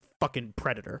fucking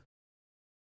predator.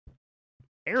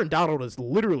 Aaron Donald is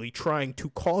literally trying to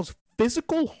cause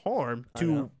physical harm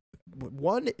to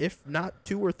one, if not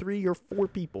 2 or 3 or 4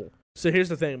 people. So here's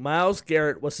the thing. Myles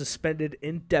Garrett was suspended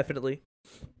indefinitely.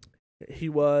 He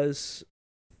was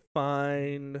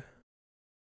fined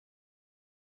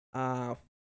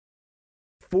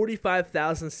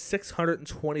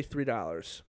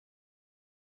 $45,623.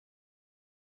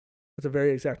 That's a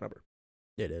very exact number.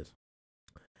 It is.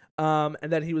 And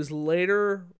then he was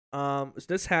later, so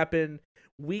this happened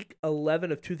week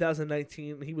 11 of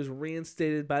 2019. He was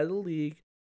reinstated by the league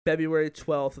February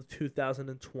 12th of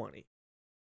 2020.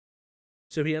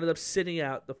 So he ended up sitting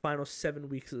out the final 7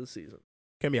 weeks of the season.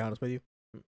 Can I be honest with you?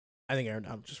 I think Aaron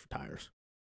Donald just retires.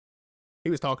 He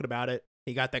was talking about it.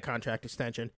 He got that contract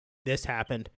extension. This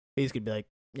happened. He's going to be like,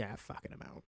 yeah, fucking him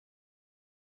out.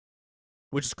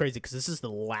 Which is crazy because this is the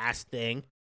last thing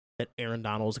that Aaron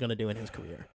Donald is going to do in his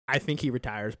career. I think he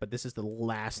retires, but this is the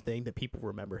last thing that people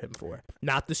remember him for.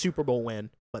 Not the Super Bowl win,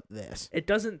 but this. It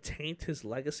doesn't taint his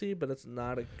legacy, but it's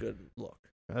not a good look.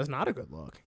 That's not a good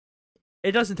look.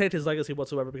 It doesn't taint his legacy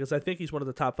whatsoever because I think he's one of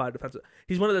the top 5 defensive.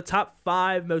 He's one of the top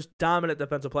 5 most dominant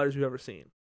defensive players we've ever seen.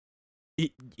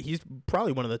 He's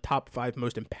probably one of the top 5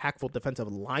 most impactful defensive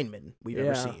linemen we've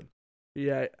ever seen.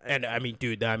 Yeah, and I mean,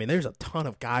 dude, there's a ton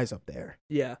of guys up there.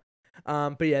 Yeah,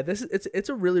 but yeah, it's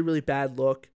a really, really bad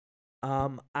look.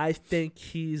 I think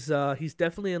he's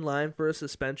definitely in line for a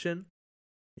suspension.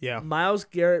 Yeah, Myles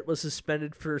Garrett was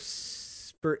suspended for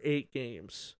 8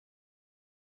 games.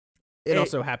 It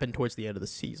also happened towards the end of the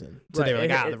season, so they were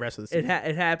like, the rest of the season.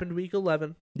 It happened week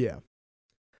 11. Yeah.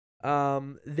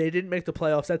 They didn't make the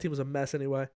playoffs. That team was a mess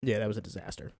anyway. Yeah, that was a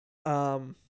disaster.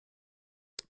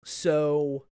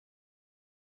 So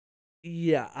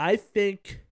yeah, I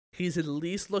think he's at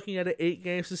least looking at an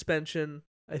 8-game suspension.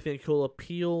 I think he'll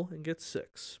appeal and get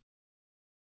 6.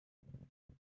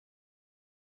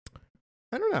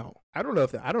 I don't know. I don't know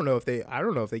if they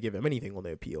give him anything when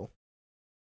they appeal.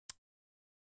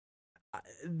 I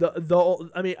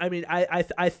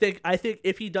think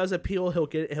if he does appeal, he'll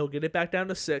get it back down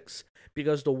to 6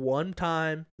 because the one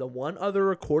other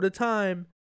recorded time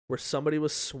where somebody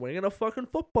was swinging a fucking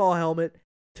football helmet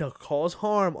to cause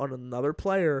harm on another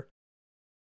player,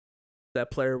 that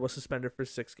player was suspended for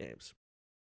 6 games.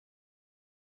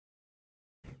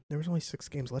 There was only 6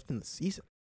 games left in the season,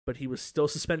 but he was still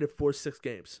suspended for 6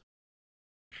 games.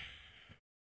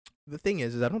 The thing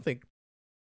is I don't think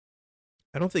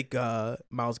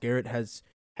Myles Garrett has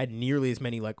had nearly as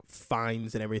many like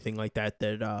fines and everything like that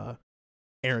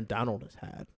Aaron Donald has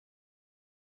had.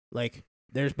 Like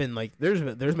there's been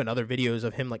other videos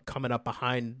of him like coming up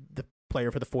behind the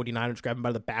player for the 49ers, grabbing him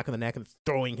by the back of the neck and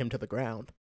throwing him to the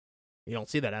ground. You don't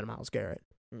see that out of Myles Garrett.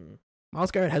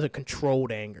 Myles Garrett has a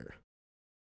controlled anger.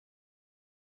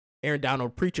 Aaron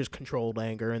Donald preaches controlled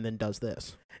anger and then does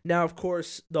this. Now, of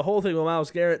course, the whole thing with Myles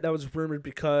Garrett, that was rumored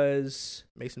because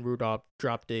Mason Rudolph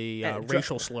dropped a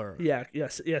racial slur.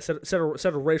 Said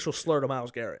a racial slur to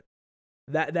Myles Garrett.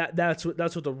 That's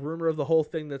what the rumor of the whole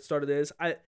thing that started is.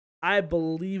 I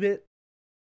believe it.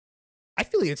 I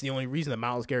feel like it's the only reason that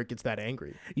Myles Garrett gets that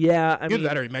angry. Yeah, I mean, either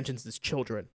that or he mentions his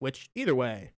children, which either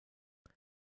way,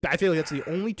 I feel like that's the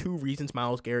only 2 reasons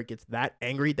Myles Garrett gets that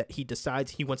angry, that he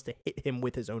decides he wants to hit him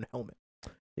with his own helmet.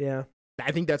 Yeah.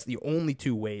 I think that's the only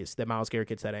 2 ways that Myles Garrett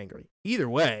gets that angry. Either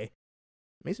way,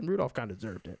 Mason Rudolph kind of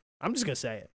deserved it. I'm just going to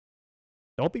say it.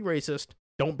 Don't be racist.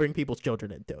 Don't bring people's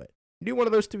children into it. You do one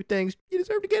of those 2 things, you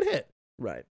deserve to get hit.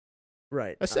 Right.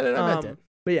 I said it, I meant it.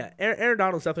 But yeah, Aaron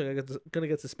Donald's definitely gonna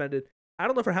get suspended. I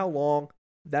don't know for how long.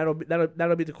 That'll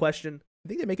be the question. I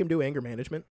think they make him do anger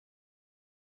management.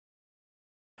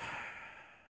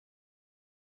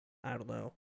 I don't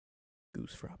know.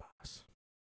 Goose Frabas.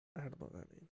 I don't know what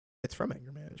that means. It's from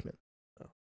Anger Management. Oh,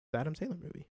 the Adam Sandler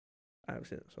movie. I haven't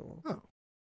seen it in so long. Oh,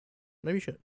 maybe you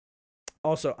should.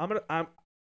 Also, I don't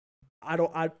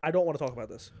want to talk about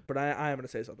this, but I am gonna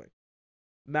say something.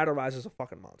 Matt O'Reilly is a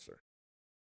fucking monster.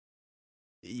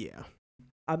 Yeah.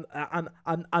 I'm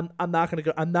not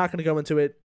gonna go into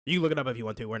it. You can look it up if you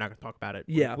want to. We're not gonna talk about it.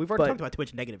 Yeah, we've already talked about too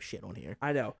much negative shit on here.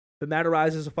 I know, but Matt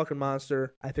O'Reilly is a fucking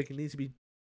monster. I think he needs to be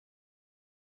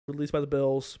released by the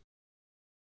Bills.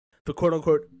 The quote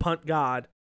unquote punt god.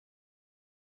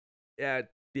 Yeah,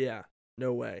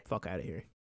 no way. Fuck out of here.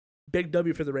 Big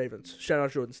W for the Ravens. Shout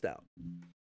out Jordan Stout.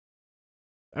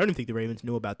 I don't even think the Ravens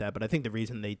knew about that, but I think the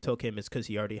reason they took him is because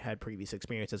he already had previous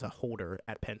experience as a holder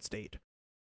at Penn State.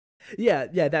 Yeah,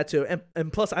 that too.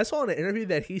 And plus, I saw in an interview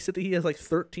that he said that he has like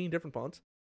 13 different punts.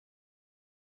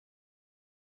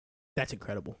 That's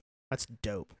incredible. That's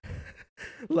dope.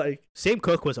 Like, Sam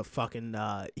Cook was a fucking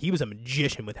he was a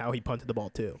magician with how he punted the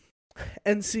ball too.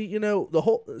 And see,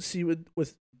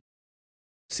 with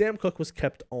Sam Cook was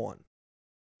kept on.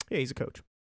 Yeah, he's a coach.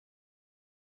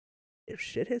 If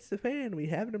shit hits the fan, we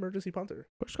have an emergency punter.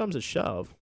 Push comes to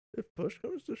shove. If push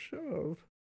comes to shove.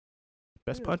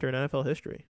 Best punter in NFL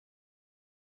history.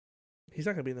 He's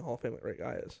not going to be in the Hall of Fame like Ray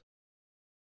Guy is.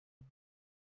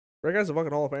 Ray Guy's a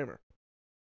fucking Hall of Famer.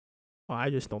 Well, I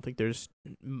just don't think there's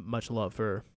much love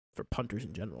for punters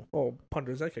in general. Oh,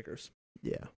 punters and kickers.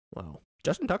 Yeah, wow.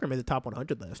 Justin Tucker made the top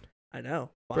 100 list. I know.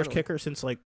 Finally. First kicker since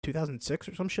like 2006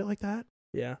 or some shit like that.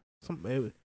 Yeah.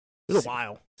 It was a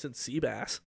while. Since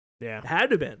Seabass. Yeah. It had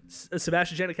to have been.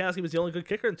 Sebastian Janikowski was the only good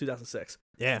kicker in 2006.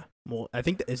 Yeah. Well, I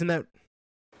think, isn't that...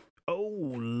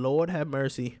 Oh, Lord have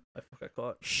mercy. I got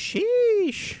caught.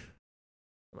 Sheesh.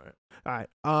 All right.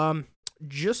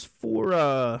 Just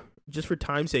for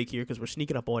time's sake here, because we're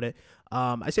sneaking up on it,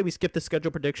 I say we skip the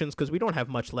schedule predictions because we don't have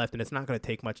much left, and it's not going to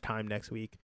take much time next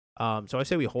week. So I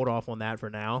say we hold off on that for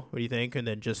now. What do you think? And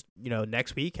then just,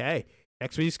 next week,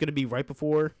 next week's going to be right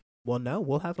before. Well, no,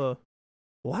 we'll have a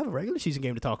regular season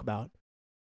game to talk about.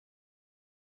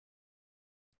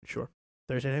 Sure.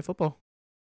 Thursday Night Football.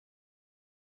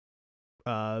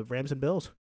 Rams and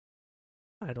Bills.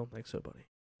 I don't think so, buddy.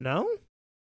 No? Do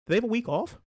they have a week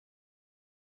off?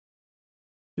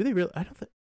 Do they really? I don't think.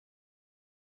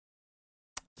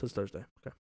 It says Thursday.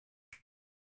 Okay.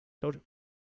 Told you.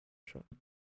 Sure.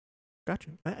 Got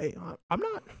you. I'm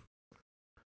not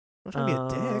trying to be a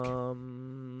dick.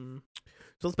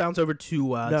 So let's bounce over to...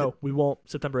 no, we won't.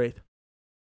 September 8th.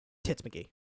 Tits McGee.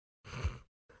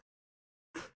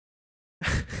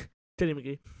 Titty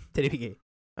McGee. Titty McGee.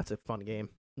 That's a fun game.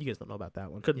 You guys don't know about that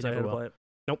one. Couldn't say how to play it.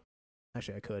 Nope.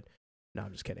 Actually, I could. No,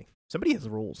 I'm just kidding. Somebody has the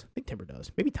rules. I think Timber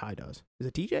does. Maybe Ty does. Is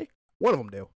it TJ? One of them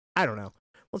do. I don't know.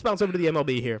 Let's bounce over to the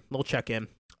MLB here. A little check-in.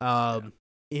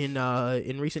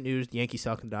 In recent news, the Yankees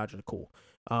suck and the Dodgers are cool.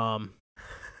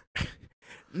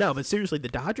 No, but seriously, the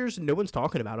Dodgers, no one's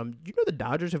talking about them. You know the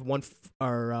Dodgers have won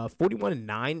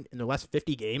 41-9 in their last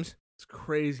 50 games? It's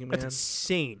crazy, man. That's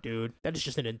insane, dude. That is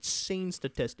just an insane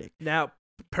statistic. Now,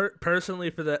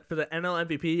 personally, for the NL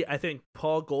MVP, I think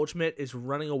Paul Goldschmidt is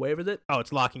running away with it. Oh,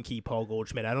 it's lock and key Paul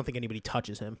Goldschmidt. I don't think anybody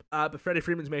touches him. But Freddie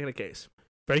Freeman's making a case.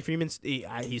 Freddie Freeman's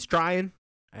he's trying,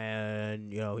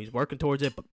 and he's working towards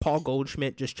it. But Paul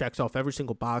Goldschmidt just checks off every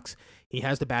single box. He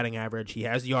has the batting average. He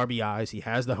has the RBIs. He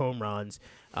has the home runs.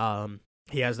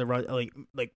 He has the run.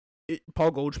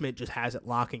 Paul Goldschmidt just has it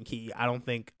lock and key. I don't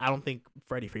think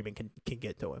Freddie Freeman can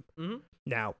get to him. Mm-hmm.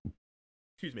 Now,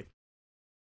 excuse me.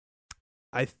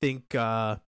 I think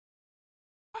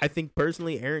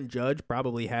personally, Aaron Judge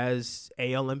probably has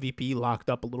AL MVP locked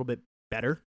up a little bit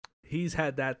better. He's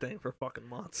had that thing for fucking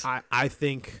months. I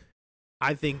think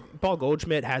Paul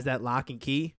Goldschmidt has that lock and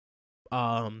key.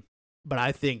 But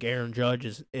I think Aaron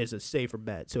Judge is a safer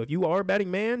bet. So if you are a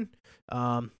betting man,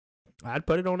 I'd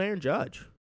put it on Aaron Judge.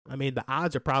 I mean, the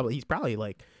odds are he's probably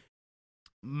like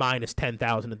minus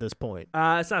 10,000 at this point.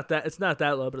 It's not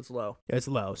that low, but it's low. It's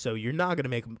low, so you're not gonna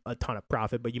make a ton of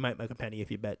profit, but you might make a penny if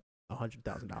you bet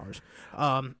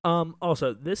 $100,000.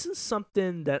 Also, this is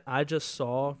something that I just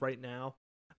saw right now.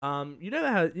 You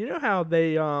know how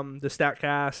they the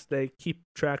Statcast, they keep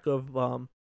track of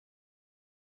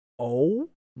oh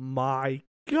my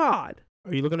god.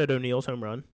 Are you looking at O'Neal's home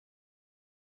run?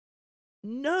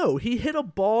 No, he hit a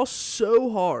ball so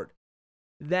hard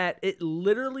that it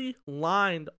literally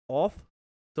lined off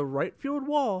the right field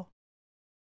wall,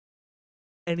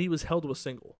 and he was held to a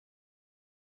single.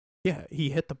 Yeah, he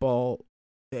hit the ball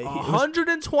Yeah,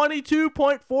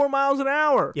 122.4 miles an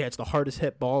hour. Yeah, it's the hardest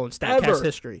hit ball in Statcast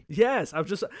history. Yes, I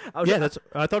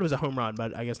thought it was a home run,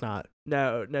 but I guess not.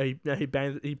 No, he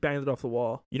banged it off the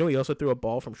wall. You know, he also threw a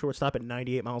ball from shortstop at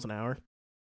 98 miles an hour.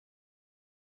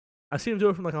 I see him do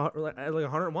it from like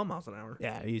 101 miles an hour.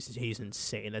 Yeah, he's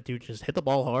insane. That dude just hit the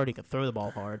ball hard. He can throw the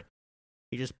ball hard.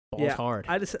 He just balls hard.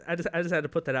 I just had to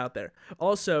put that out there.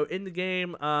 Also, in the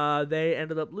game, they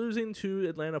ended up losing to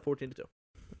Atlanta 14-2.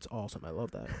 That's awesome. I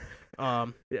love that.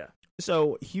 Yeah.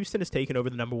 So Houston has taken over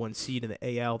the number 1 seed in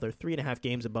the AL. They're 3.5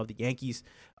 games above the Yankees,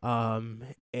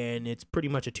 and it's pretty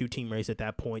much a 2-team race at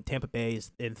that point. Tampa Bay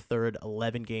is in third,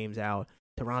 11 games out.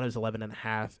 Toronto's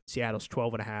 11.5. Seattle's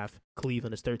 12.5.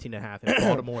 Cleveland is 13.5, and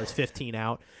Baltimore is 15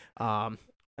 out.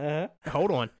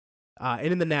 Hold on. And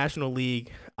in the National League,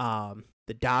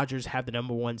 the Dodgers have the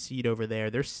number 1 seed over there.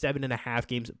 They're 7.5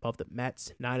 games above the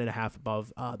Mets, 9.5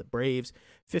 above the Braves,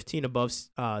 15 above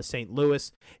St.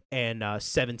 Louis, and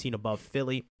 17 above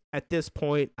Philly. At this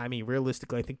point, I mean,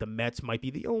 realistically, I think the Mets might be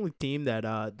the only team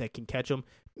that can catch them.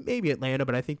 Maybe Atlanta,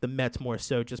 but I think the Mets more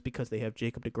so just because they have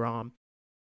Jacob deGrom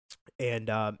and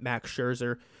Max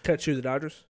Scherzer. Catch you, the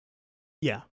Dodgers?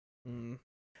 Yeah.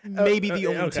 Maybe the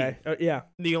only team. Yeah.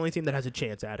 The only team that has a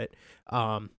chance at it.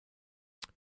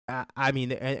 I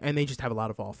mean, and they just have a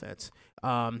lot of offense.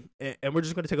 And we're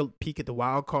just going to take a peek at the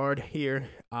wild card here.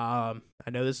 I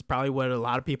know this is probably what a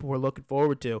lot of people were looking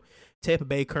forward to. Tampa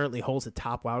Bay currently holds the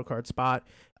top wild card spot,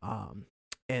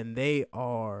 and they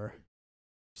are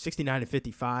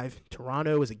 69-55.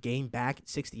 Toronto is a game back at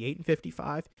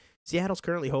 68-55. Seattle's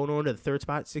currently holding on to the third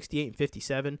spot,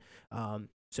 68-57.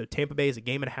 So Tampa Bay is a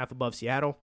game and a half above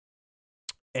Seattle.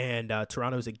 And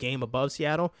Toronto is a game above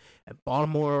Seattle, and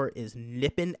Baltimore is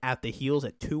nipping at the heels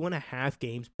at 2.5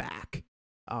 games back.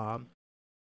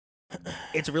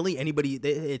 It's really anybody.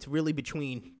 It's really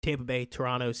between Tampa Bay,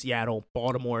 Toronto, Seattle,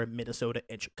 Baltimore, Minnesota,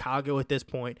 and Chicago at this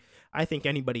point. I think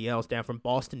anybody else down from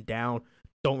Boston down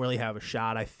don't really have a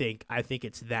shot. I think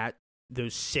it's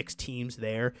those 6 teams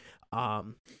there,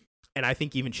 and I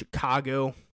think even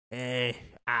Chicago. I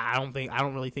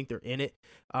don't really think they're in it,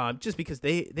 just because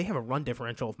they have a run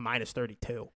differential of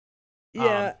 -32.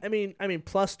 Yeah, I mean,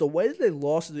 plus the way that they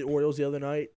lost to the Orioles the other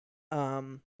night,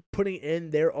 putting in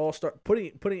their all-star,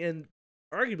 putting in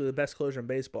arguably the best closer in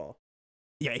baseball.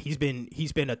 Yeah, he's been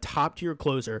a top-tier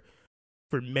closer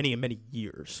for many and many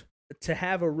years. To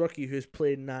have a rookie who's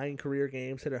played 9 career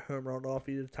games hit a home run off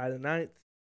you to tie the 9th,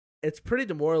 it's pretty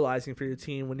demoralizing for your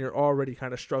team when you're already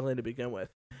kind of struggling to begin with.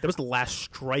 That was the last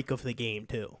strike of the game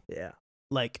too. Yeah,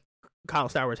 like Kyle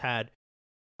Stowers had,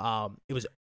 it was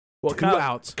 2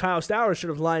 outs. Kyle Stowers should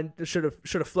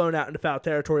have flown out into foul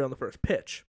territory on the first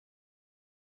pitch,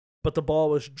 but the ball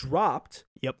was dropped.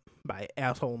 Yep, by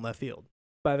asshole in left field.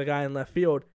 By the guy in left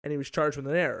field, and he was charged with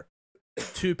an error.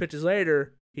 2 pitches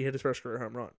later, he hit his first career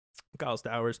home run. Kyle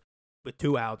Stowers, with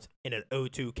 2 outs in an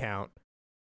 0-2 count,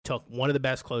 took one of the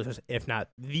best closers, if not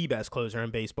the best closer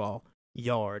in baseball,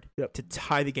 Yard, to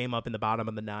tie the game up in the bottom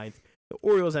of the 9th. The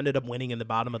Orioles ended up winning in the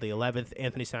bottom of the 11th.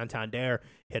 Anthony Santander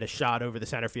hit a shot over the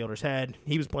center fielder's head.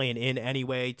 He was playing in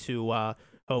anyway to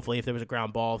hopefully, if there was a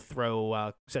ground ball,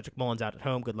 throw Cedric Mullins out at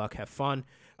home. Good luck, have fun.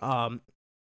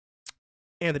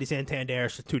 Anthony Santander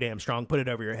is too damn strong. Put it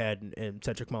over your head, and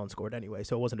Cedric Mullins scored anyway,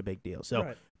 so it wasn't a big deal. So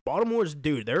right. Baltimore's,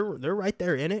 dude, they're right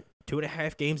there in it.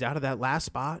 2.5 games out of that last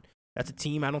spot. That's a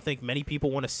team I don't think many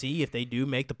people want to see if they do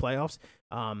make the playoffs.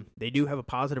 They do have a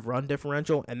positive run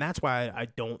differential, and that's why I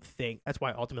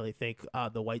ultimately think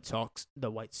the White Sox.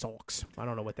 I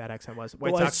don't know what that accent was.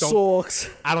 White Sox.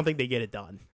 I don't think they get it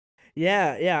done.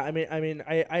 Yeah. I mean,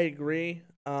 I agree.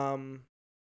 The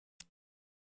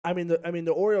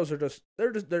Orioles are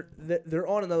they're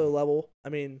on another level. I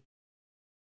mean,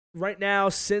 right now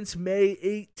since May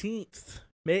 18th.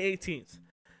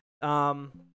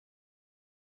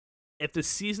 If the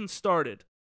season started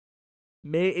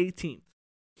May 18th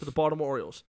for the Baltimore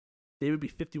Orioles, they would be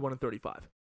 51-35.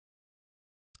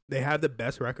 They have the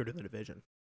best record in the division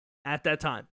at that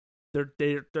time. They're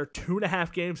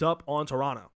 2.5 games up on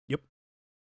Toronto. Yep.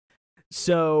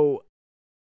 So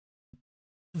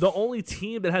the only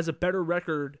team that has a better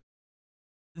record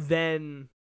than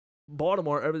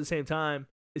Baltimore over the same time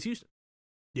is Houston.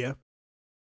 Yeah.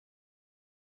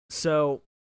 So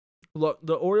look,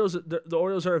 the Orioles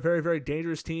are a very, very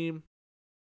dangerous team.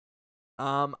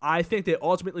 I think they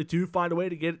ultimately do find a way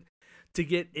to get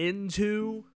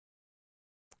into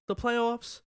the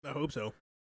playoffs. I hope so.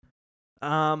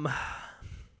 I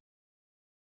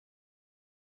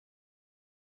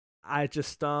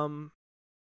just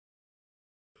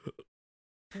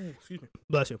excuse me.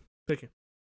 Bless you. Thank you.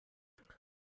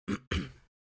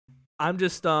 I'm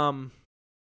just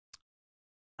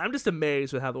I'm just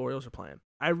amazed with how the Orioles are playing.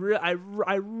 I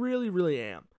really, really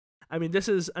am. I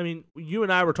mean, you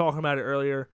and I were talking about it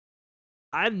earlier.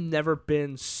 I've never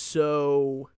been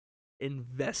so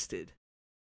invested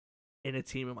in a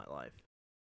team in my life.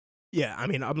 Yeah, I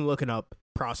mean, I'm looking up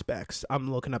prospects.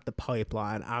 I'm looking up the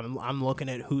pipeline. I'm looking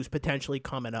at who's potentially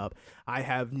coming up. I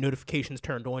have notifications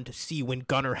turned on to see when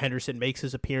Gunnar Henderson makes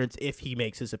his appearance, if he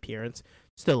makes his appearance.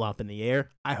 Still up in the air.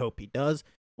 I hope he does.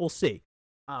 We'll see.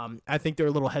 I think they're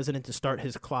a little hesitant to start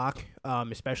his clock,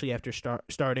 especially after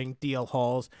starting DL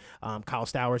Halls, Kyle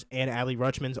Stowers, and Adley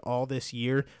Rutschman's all this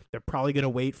year. They're probably going to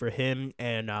wait for him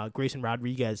and Grayson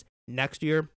Rodriguez next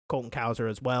year, Colton Cowser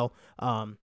as well,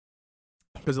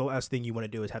 because the last thing you want to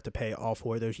do is have to pay all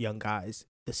 4 of those young guys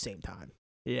the same time.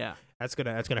 Yeah, that's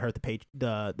gonna hurt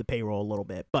the payroll a little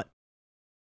bit. But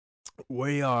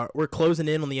we're closing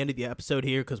in on the end of the episode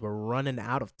here because we're running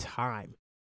out of time.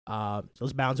 So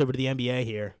let's bounce over to the NBA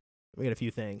here. We got a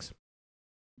few things.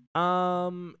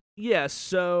 Yeah.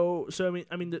 So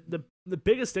I mean the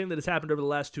biggest thing that has happened over the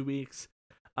last 2 weeks,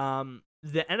 the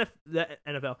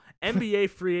NFL NBA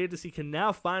free agency can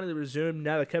now finally resume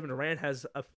now that Kevin Durant has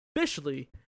officially,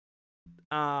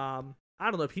 I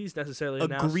don't know if he's necessarily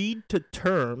agreed to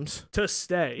terms to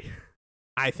stay.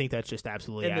 I think that's just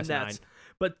absolutely asinine.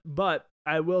 But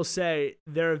I will say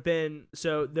there have been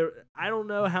I don't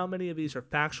know how many of these are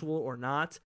factual or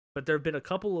not, but there have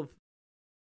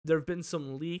been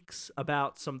some leaks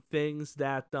about some things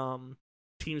that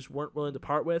teams weren't willing to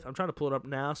part with. I'm trying to pull it up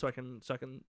now so I can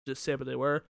just say what they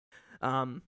were.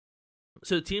 So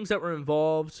the teams that were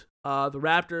involved, the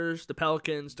Raptors, the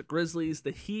Pelicans, the Grizzlies,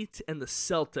 the Heat, and the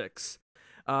Celtics.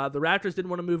 The Raptors didn't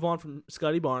want to move on from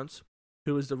Scotty Barnes,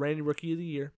 who was the reigning Rookie of the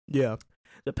Year. Yeah.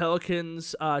 The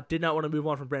Pelicans did not want to move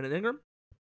on from Brandon Ingram.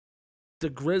 The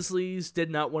Grizzlies did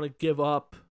not want to give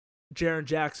up Jaren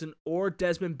Jackson or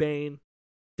Desmond Bane.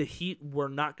 The Heat were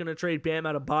not going to trade Bam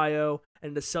Adebayo,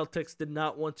 and the Celtics did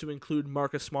not want to include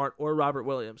Marcus Smart or Robert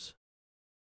Williams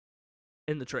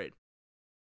in the trade.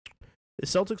 The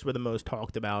Celtics were the most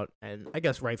talked about, and I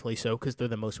guess rightfully so, because they're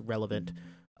the most relevant.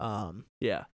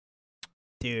 Yeah.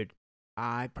 Dude,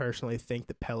 I personally think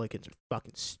the Pelicans are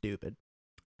fucking stupid.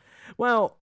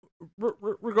 Well,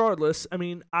 regardless, I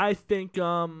mean, I think,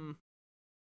 the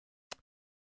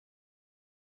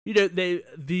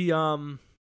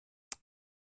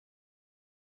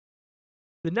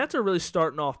Nets are really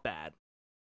starting off bad.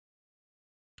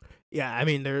 Yeah, I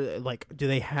mean, they're like, do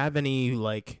they have any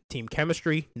like team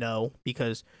chemistry? No,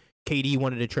 because KD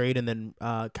wanted to trade, and then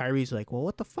Kyrie's like, well,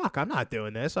 what the fuck? I'm not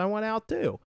doing this. I want out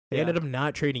too. They ended up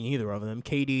not trading either of them.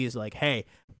 KD is like, hey,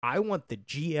 I want the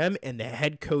GM and the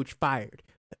head coach fired.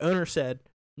 The owner said,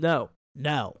 no.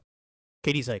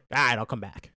 KD's like, all right, I'll come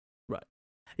back. Right.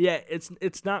 Yeah, it's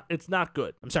not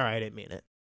good. I'm sorry, I didn't mean it.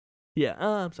 Yeah,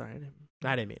 I'm sorry,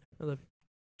 I didn't mean it. I love you.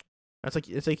 That's like,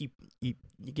 it's like you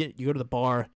go to the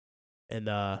bar and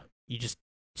you just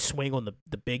swing on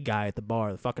the big guy at the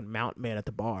bar, the fucking mountain man at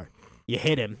the bar. You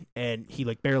hit him and he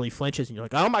like barely flinches, and you're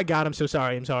like, oh my god, I'm so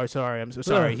sorry, I'm so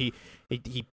sorry.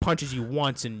 He punches you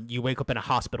once, and you wake up in a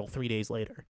hospital 3 days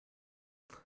later.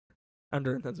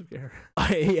 Under intensive care.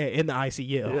 Yeah, in the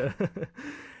ICU. Yeah.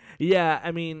 Yeah,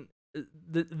 I mean,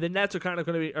 the Nets are kind of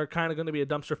going to be a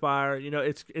dumpster fire. You know,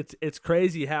 it's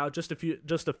crazy how just a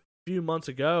few months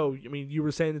ago, I mean, you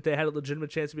were saying that they had a legitimate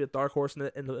chance to be a dark horse in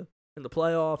the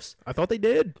playoffs. I thought they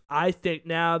did. I think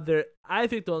they'll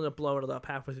end up blowing it up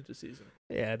halfway through the season.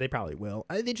 Yeah, they probably will.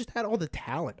 They just had all the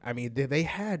talent. I mean,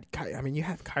 you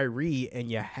have Kyrie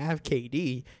and you have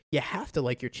KD. You have to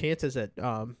like your chances at.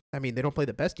 I mean, they don't play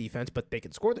the best defense, but they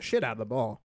can score the shit out of the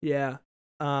ball. Yeah.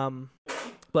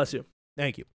 Bless you.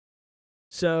 Thank you.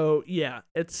 So yeah,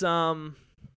 it's a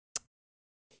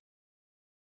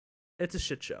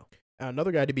shit show.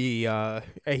 Another guy to be,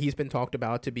 he's been talked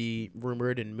about to be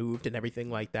rumored and moved and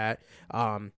everything like that,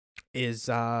 is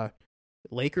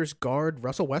Lakers guard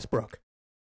Russell Westbrook.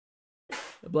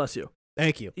 Bless you.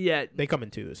 Thank you. Yeah, they come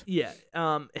in twos. Yeah,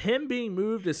 him being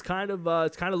moved is kind of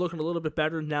looking a little bit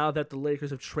better now that the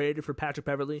Lakers have traded for Patrick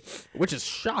Beverley, which is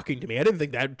shocking to me.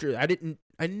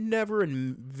 I never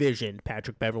envisioned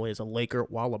Patrick Beverley as a Laker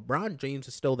while LeBron James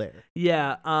is still there.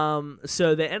 Yeah.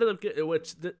 So they ended up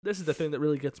this is the thing that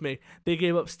really gets me. They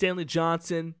gave up Stanley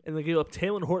Johnson and they gave up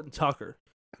Talen Horton-Tucker.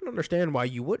 I don't understand why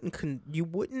you wouldn't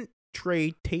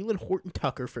trade Talen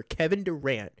Horton-Tucker for Kevin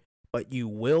Durant, but you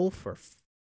will for.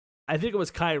 I think it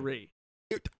was Kyrie.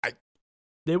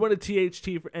 They wanted THT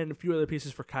and a few other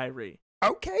pieces for Kyrie.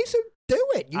 Okay, so do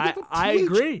it. I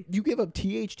agree. You give up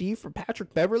THT for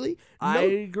Patrick Beverley? No. I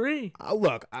agree.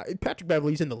 Look, Patrick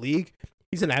Beverley's in the league.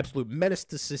 He's an absolute menace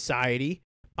to society.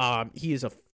 He is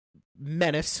a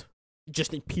menace,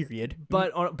 just in period.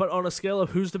 But on a scale of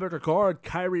who's the better guard,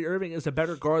 Kyrie Irving is a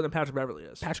better guard than Patrick Beverley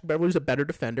is. Patrick Beverley's a better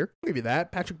defender. I'll give you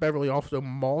that. Patrick Beverley also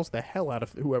mauls the hell out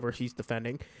of whoever he's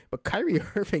defending. But Kyrie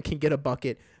Irving can get a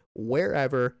bucket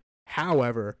wherever,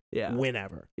 however,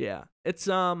 whenever. Yeah. It's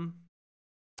a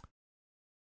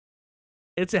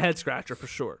head scratcher for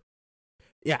sure.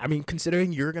 Yeah, I mean,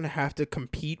 considering you're going to have to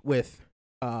compete with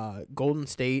Golden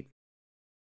State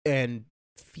and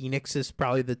Phoenix is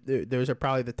probably those are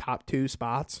probably the top 2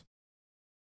 spots.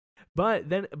 But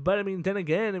then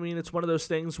again, it's one of those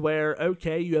things where,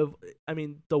 okay,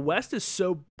 the West is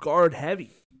so guard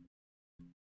heavy.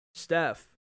 Steph,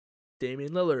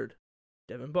 Damian Lillard,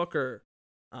 Devin Booker,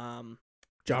 John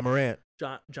Morant,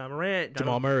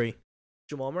 Jamal Murray,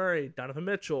 Donovan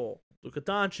Mitchell, Luka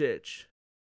Doncic.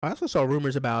 I also saw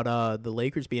rumors about the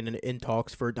Lakers being in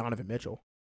talks for Donovan Mitchell.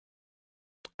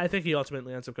 I think he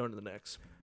ultimately ends up going to the Knicks.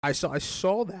 I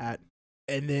saw that,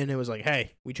 and then it was like,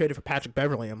 hey, we traded for Patrick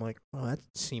Beverley. I'm like, well, that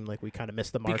seemed like we kind of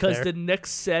missed the mark because there. The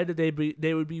Knicks said that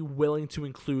they would be willing to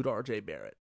include R.J.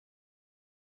 Barrett,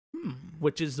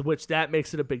 which that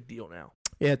makes it a big deal now.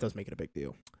 Yeah, it does make it a big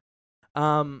deal.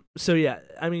 So yeah,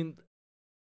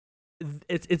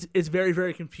 it's very,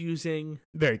 very confusing.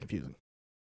 Very confusing.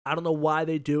 I don't know why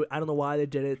they do it. I don't know why they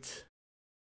did it.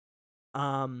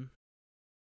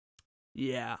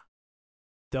 Yeah.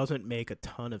 Doesn't make a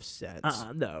ton of sense.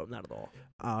 No, not at all.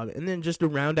 And then just to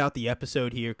round out the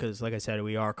episode here, because like I said,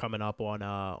 we are coming up on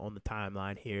the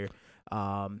timeline here.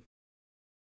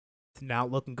 It's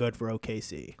not looking good for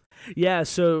OKC. Yeah,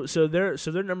 so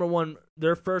their number one,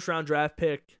 their first round draft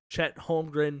pick, Chet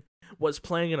Holmgren, was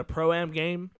playing in a pro-am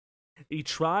game. He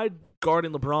tried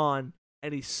guarding LeBron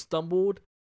and he stumbled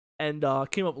and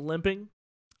came up limping.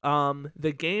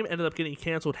 The game ended up getting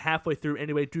canceled halfway through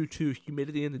anyway due to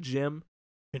humidity in the gym.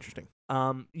 Interesting.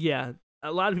 Yeah,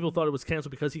 a lot of people thought it was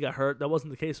canceled because he got hurt. That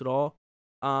wasn't the case at all.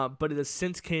 But it has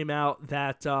since came out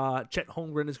that Chet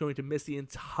Holmgren is going to miss the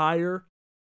entire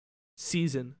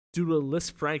season due to a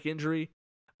Lisfranc injury.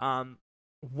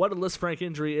 What a Lisfranc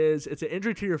injury is, it's an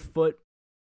injury to your foot.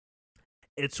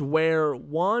 It's where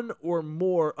one or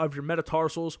more of your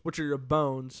metatarsals, which are your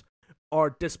bones, are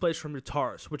displaced from your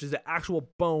tarsus, which is the actual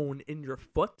bone in your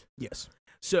foot. Yes.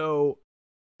 So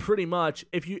pretty much,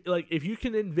 if you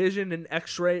can envision an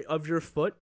X-ray of your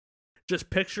foot, just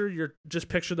picture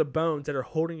the bones that are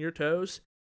holding your toes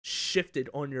shifted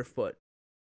on your foot.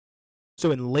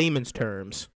 So in layman's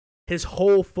terms, his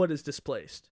whole foot is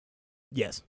displaced.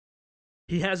 Yes.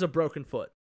 He has a broken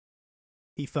foot.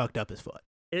 He fucked up his foot.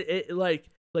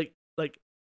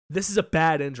 This is a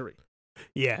bad injury.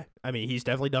 Yeah, I mean, he's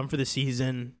definitely done for the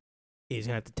season. He's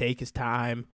gonna have to take his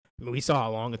time. I mean, we saw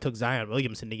how long it took Zion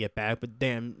Williamson to get back, but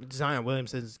damn, Zion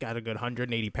Williamson's got a good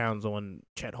 180 pounds on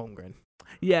Chet Holmgren.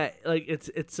 Yeah,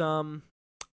 it's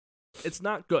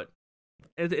not good.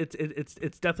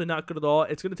 It's definitely not good at all.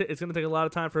 It's gonna take a lot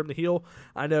of time for him to heal.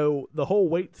 I know the whole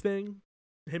weight thing,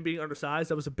 him being undersized,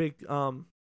 that was a big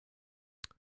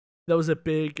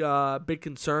big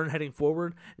concern heading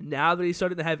forward. Now that he's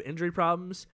starting to have injury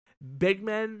problems, big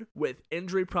men with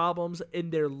injury problems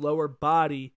in their lower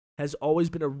body has always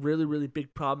been a really, really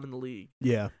big problem in the league.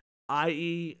 Yeah.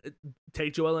 I.e.,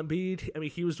 take Joel Embiid. I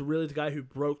mean, he was really the guy who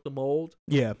broke the mold.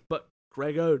 Yeah. But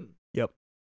Greg Oden. Yep.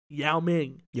 Yao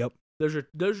Ming. Yep. Those are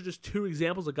just two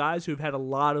examples of guys who had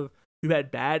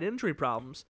bad injury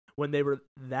problems when they were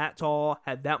that tall,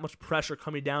 had that much pressure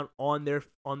coming down on their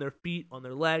feet, on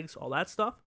their legs, all that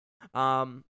stuff.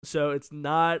 So it's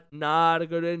not a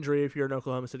good injury if you're an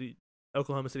Oklahoma City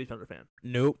Thunder fan.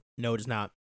 Nope. No, it's not.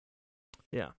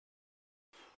 Yeah.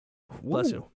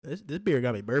 Bless you. This beer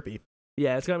got me burpy.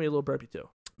 Yeah, it's got me a little burpy too.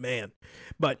 Man.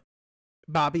 But,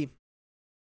 Bobby,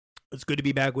 it's good to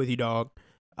be back with you, dog.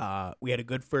 We had a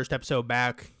good first episode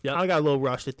back. Yep. I got a little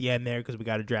rushed at the end there because we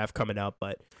got a draft coming up,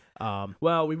 but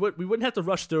well, we wouldn't have to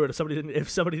rush through it if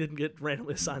somebody didn't get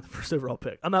randomly assigned the first overall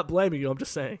pick. I'm not blaming you. I'm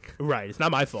just saying. Right. It's not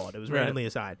my fault. It was randomly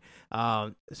assigned.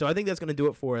 So I think that's going to do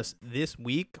it for us this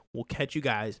week. We'll catch you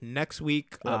guys next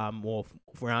week. Yep. We'll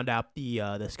round out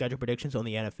the schedule predictions on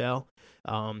the NFL.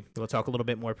 We'll talk a little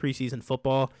bit more preseason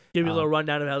football. Give you a little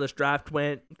rundown of how this draft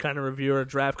went. Kind of review our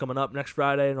draft coming up next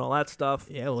Friday and all that stuff.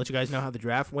 Yeah, we'll let you guys know how the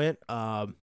draft went.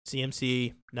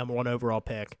 CMC, number 1 overall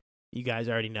pick. You guys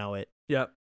already know it.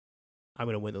 Yep. I'm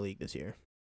going to win the league this year.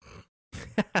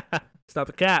 Stop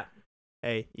the cap.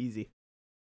 Hey, easy.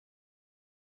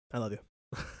 I love you.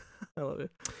 I love you.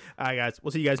 All right, guys.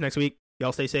 We'll see you guys next week.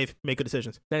 Y'all stay safe. Make good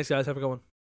decisions. Thanks, guys. Have a good one.